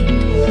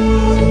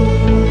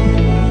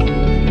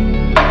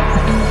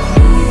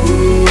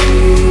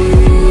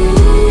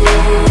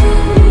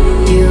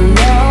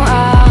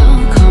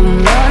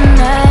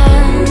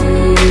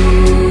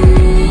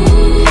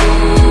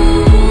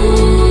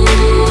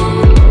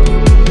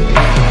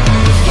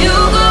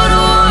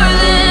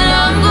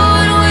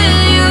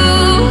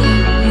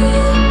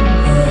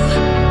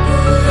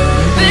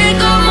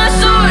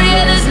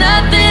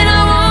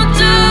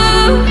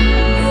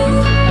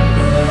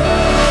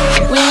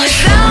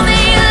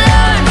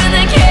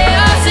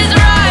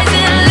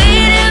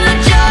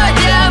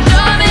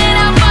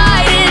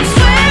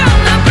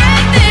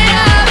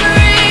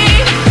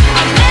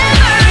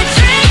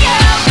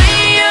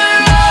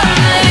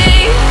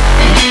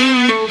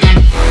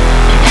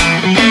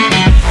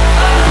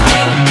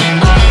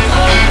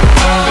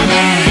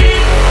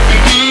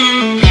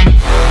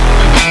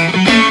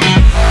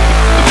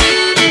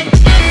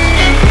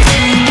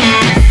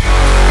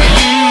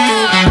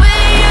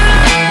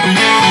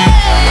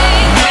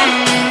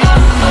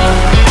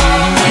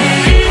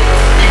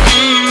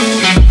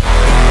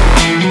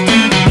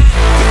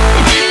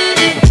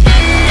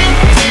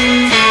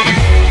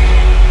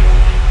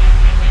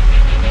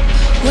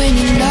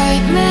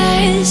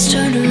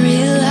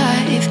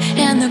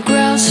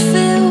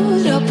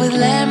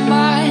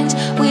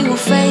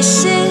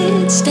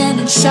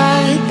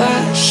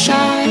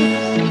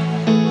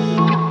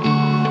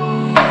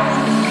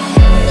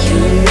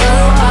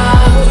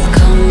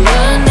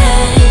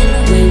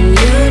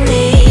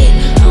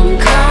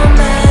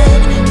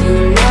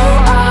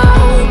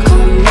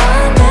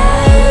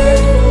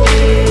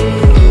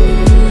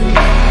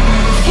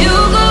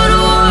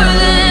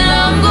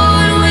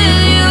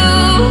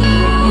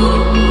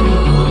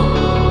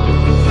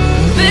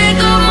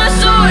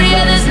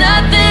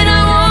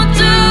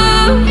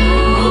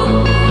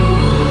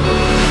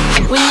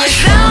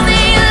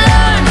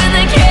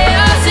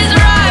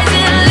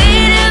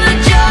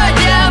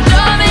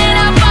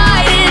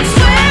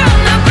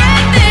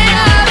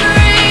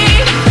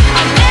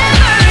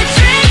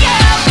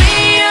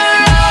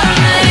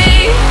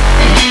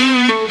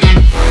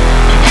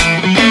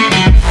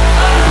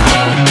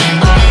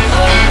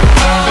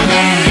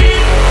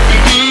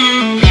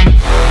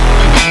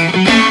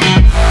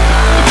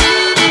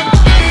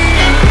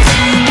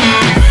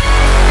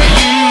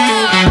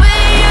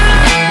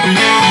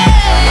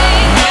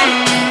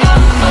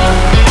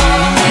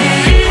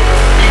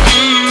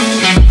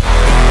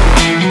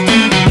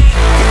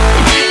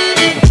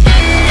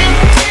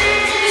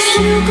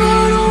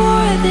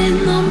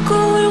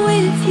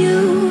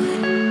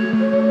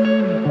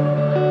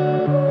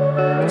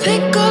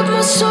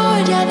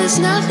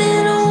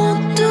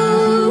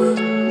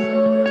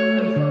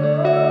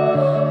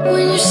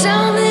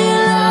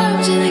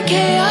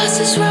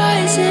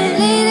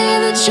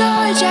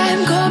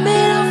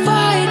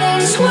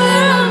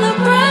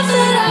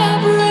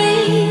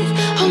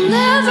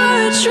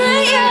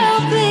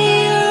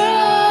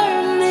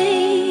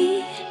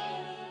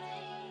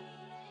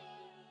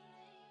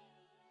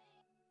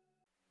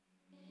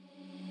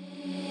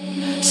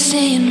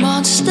 Seeing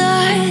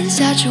monsters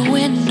out your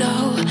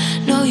window.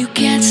 No, you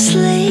can't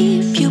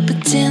sleep, you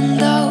pretend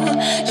though.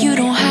 You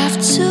don't have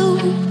to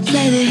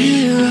play the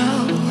hero,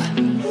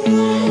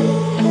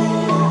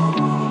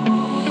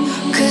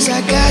 'cause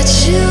I got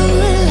you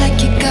like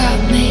you got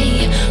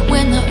me.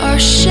 When the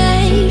earth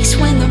shakes,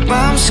 when the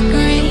bombs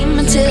scream,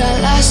 until our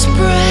last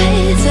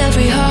breath,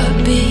 every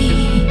heartbeat.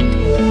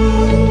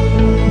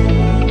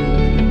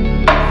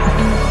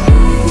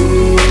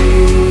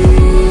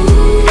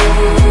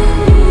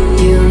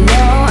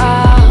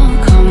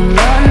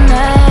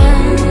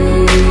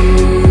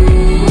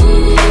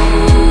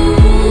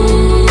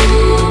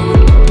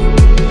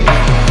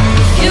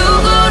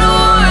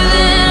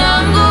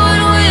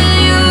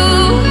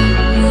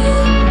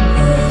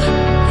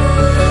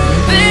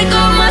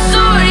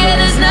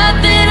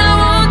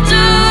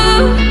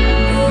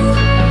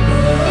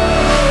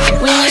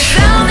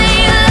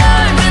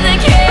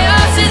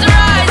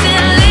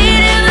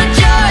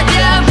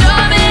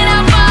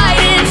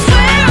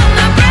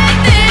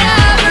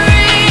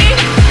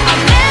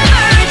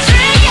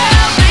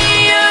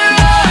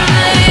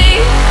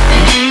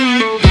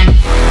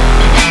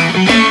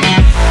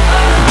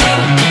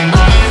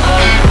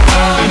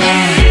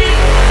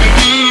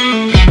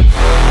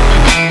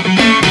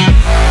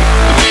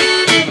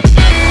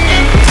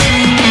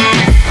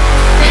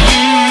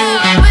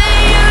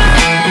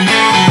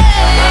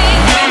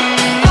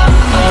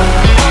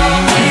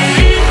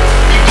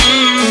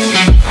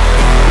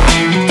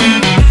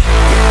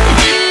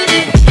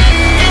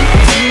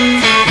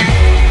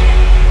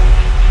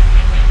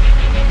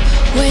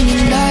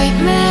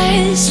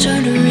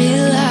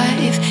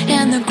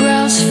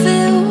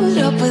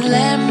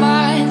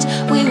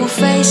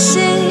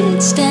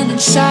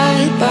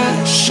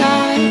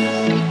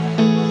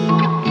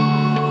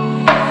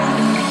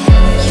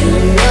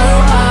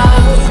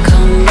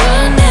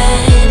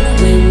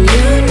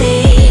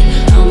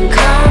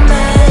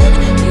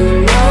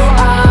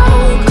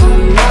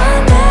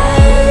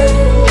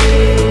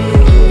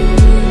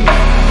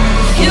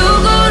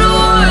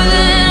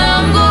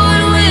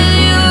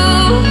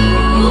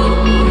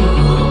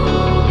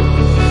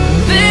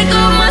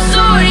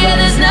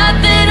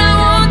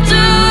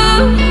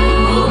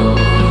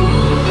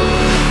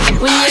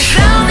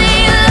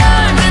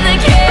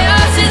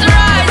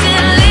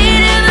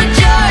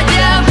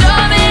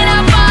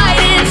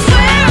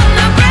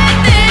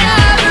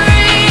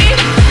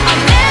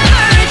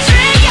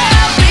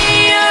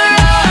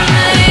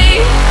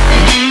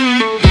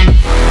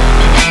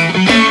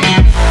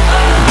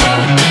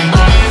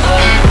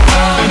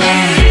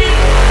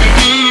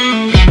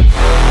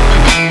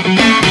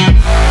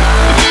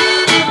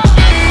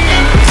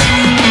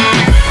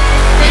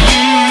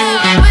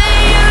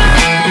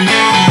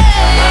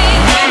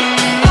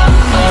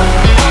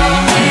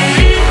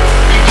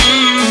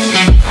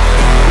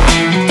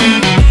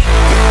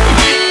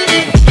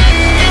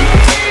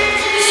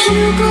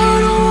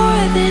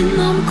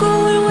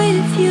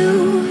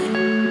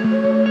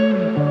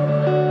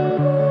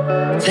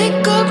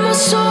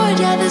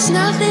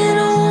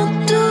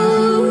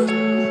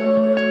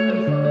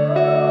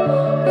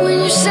 When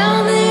you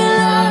sound the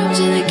alarms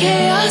and the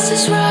chaos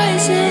is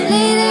rising,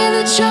 leading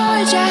the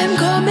charge, I am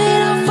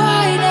coming, I'll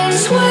fight it.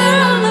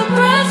 Swear on the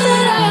breath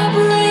that I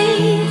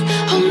breathe,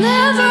 I'll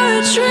never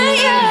retreat,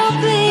 yeah, I'll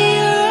be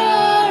your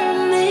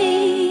army.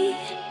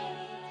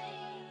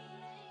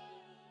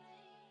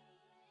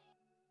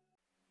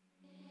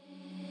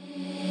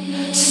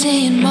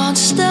 Seeing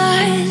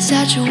monsters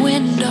out your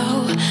window,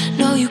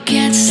 no, you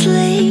can't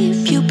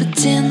sleep, you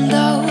pretend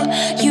though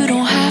you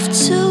don't have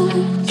to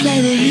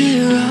play the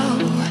hero.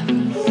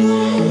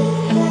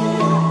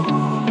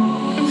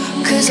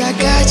 Cause I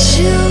got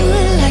you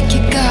like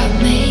you got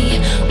me.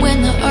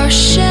 When the earth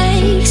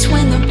shakes,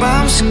 when the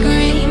bombs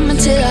scream,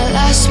 until our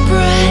last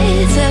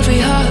breath, every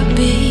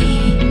heartbeat.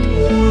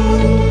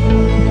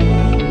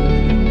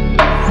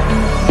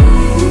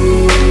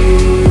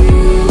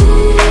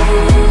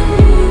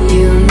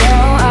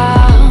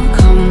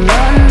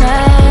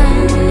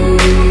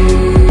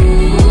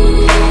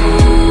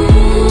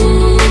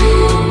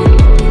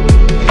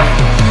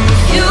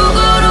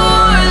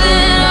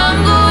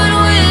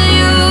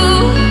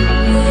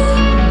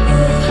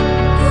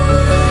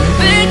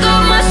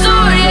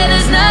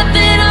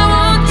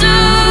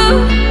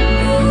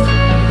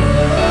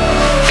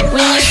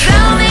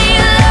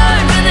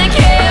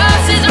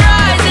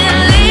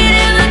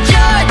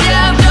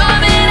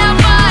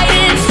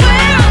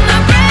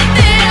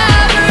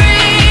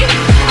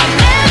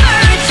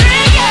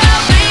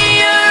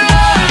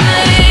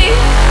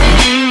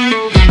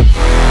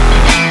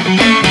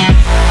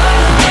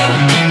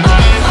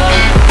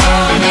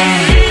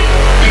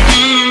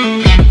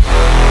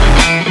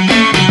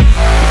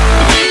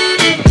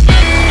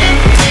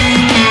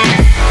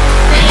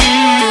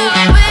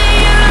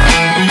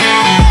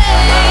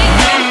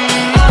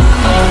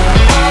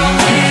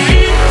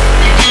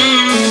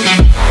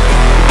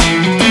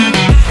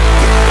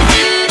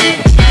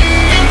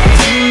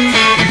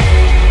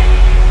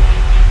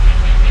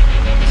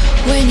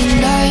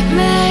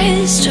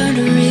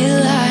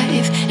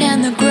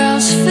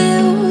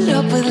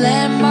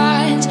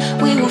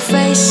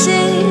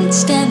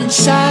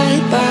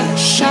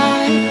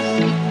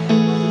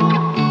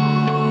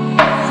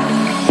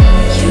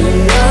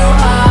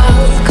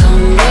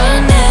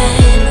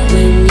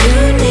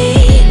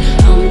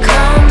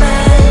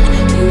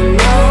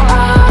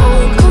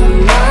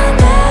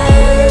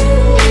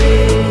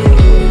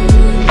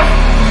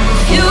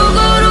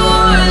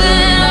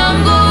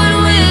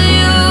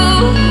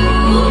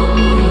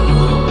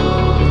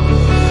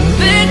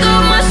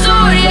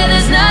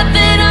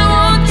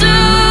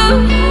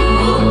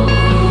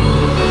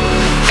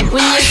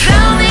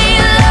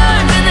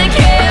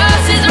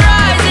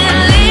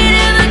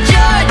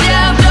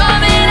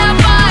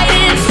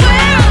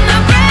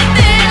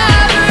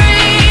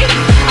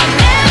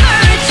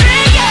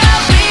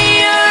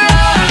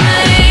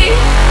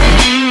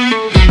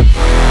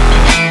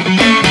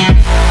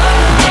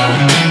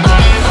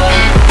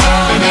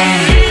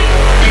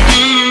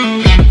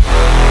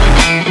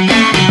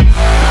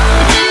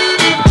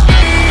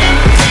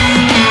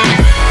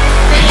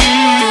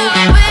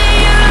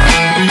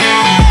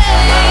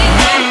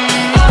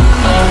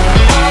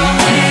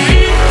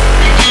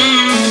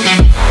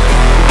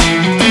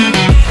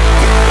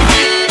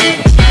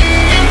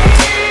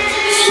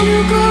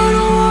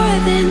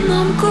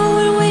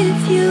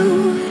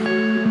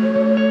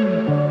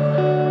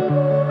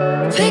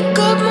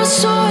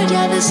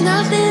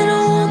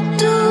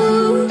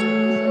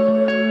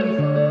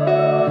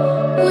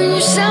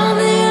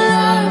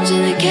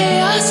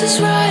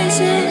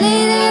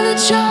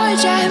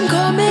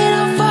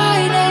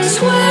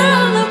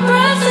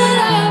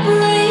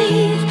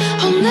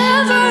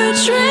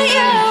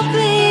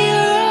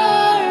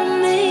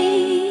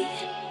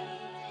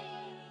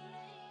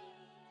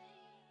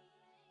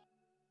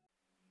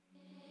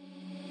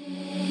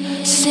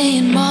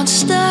 Seeing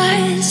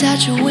monsters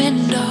out your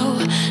window,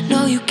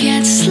 no, you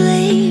can't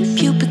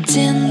sleep, you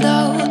pretend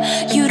though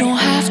you don't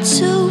have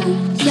to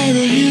play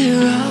the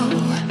hero.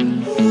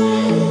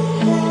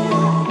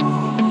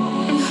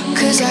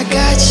 Cause I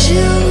got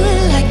you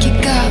like you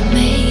got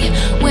me.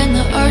 When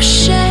the earth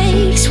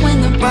shakes,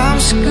 when the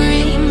bombs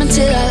scream,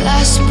 until our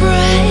last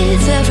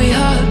breath, every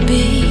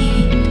heartbeat.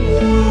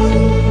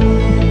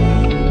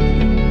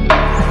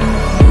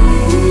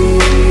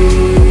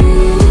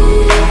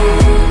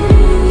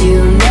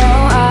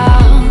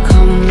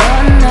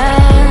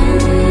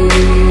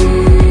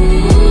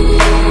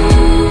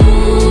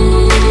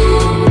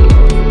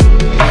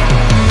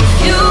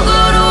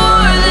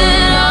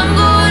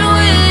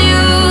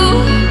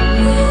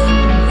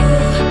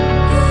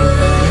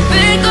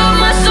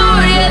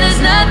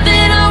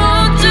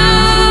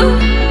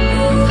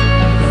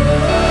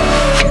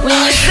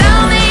 When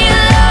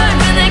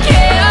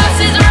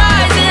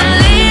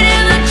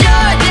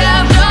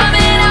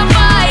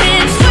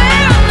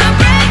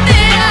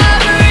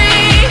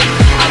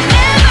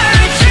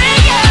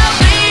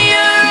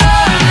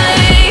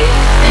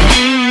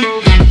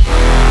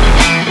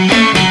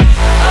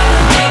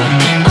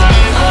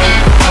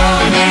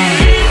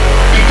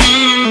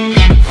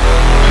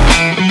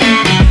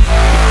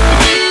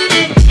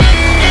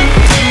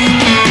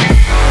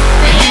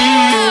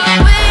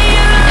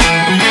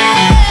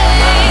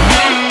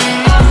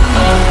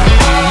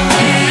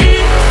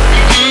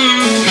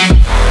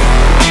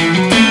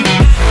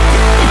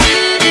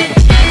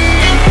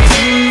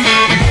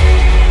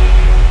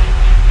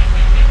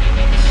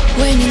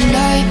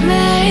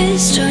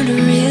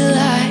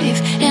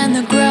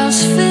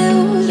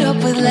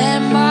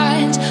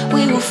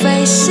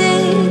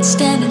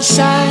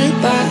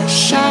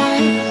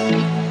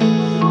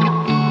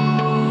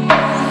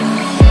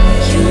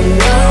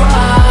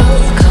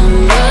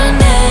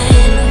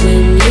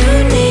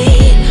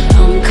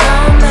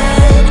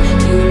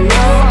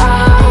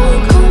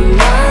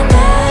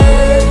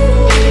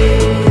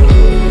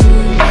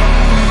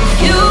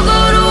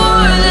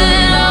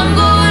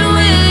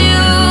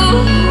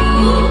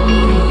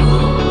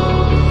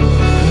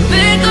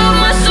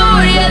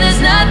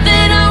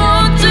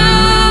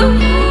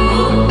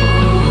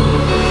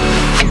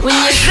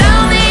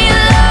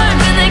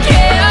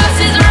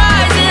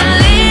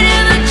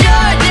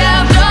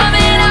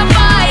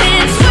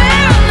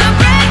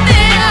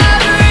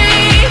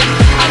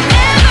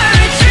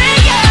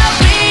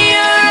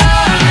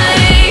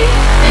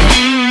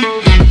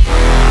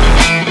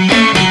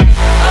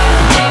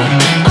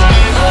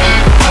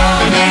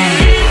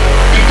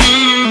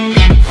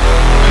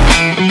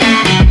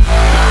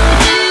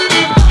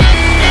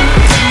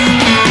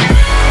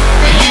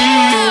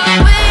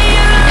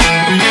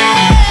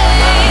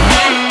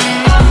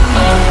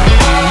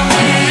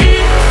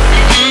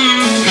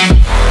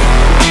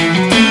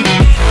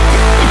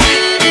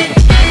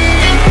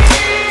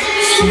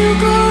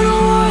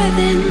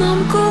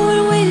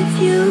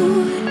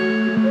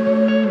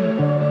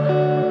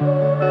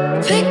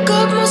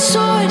up my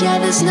sword, yeah,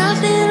 there's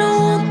nothing I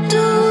won't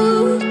do.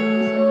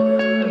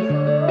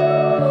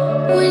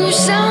 When you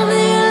sound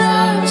the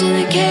alarms and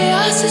the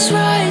chaos is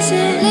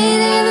rising,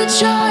 leading the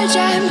charge,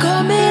 I am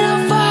coming.